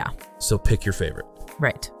cool. Yeah. So pick your favorite.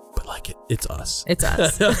 Right. But, like, it's us. It's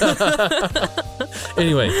us.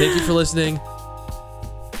 Anyway, thank you for listening.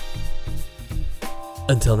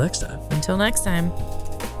 Until next time. Until next time.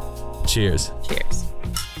 Cheers. Cheers.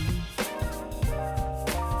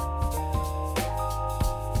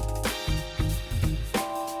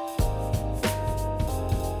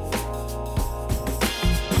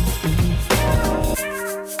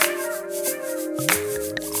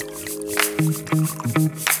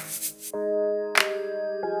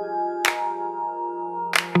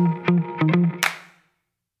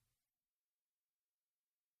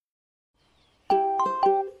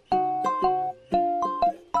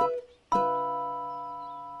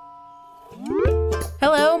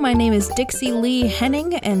 Hello, my name is Dixie Lee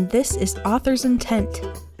Henning, and this is Author's Intent.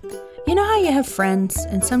 You know how you have friends,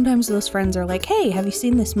 and sometimes those friends are like, hey, have you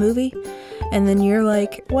seen this movie? And then you're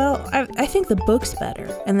like, well, I think the book's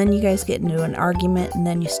better. And then you guys get into an argument, and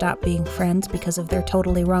then you stop being friends because of their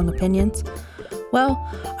totally wrong opinions. Well,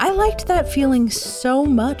 I liked that feeling so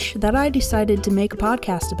much that I decided to make a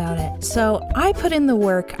podcast about it. So I put in the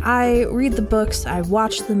work, I read the books, I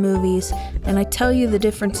watch the movies, and I tell you the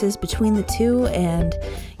differences between the two, and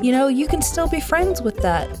you can still be friends with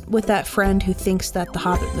that friend who thinks that the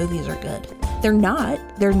Hobbit movies are good. They're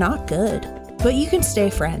not good. But you can stay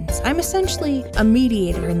friends. I'm essentially a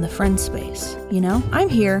mediator in the friend space, I'm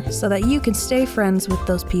here so that you can stay friends with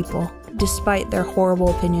those people despite their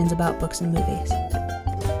horrible opinions about books and movies.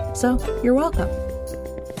 So, you're welcome.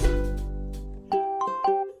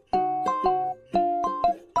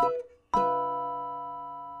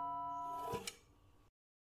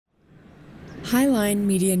 Highline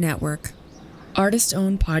Media Network.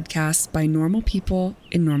 Artist-owned podcasts by normal people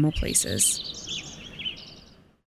in normal places.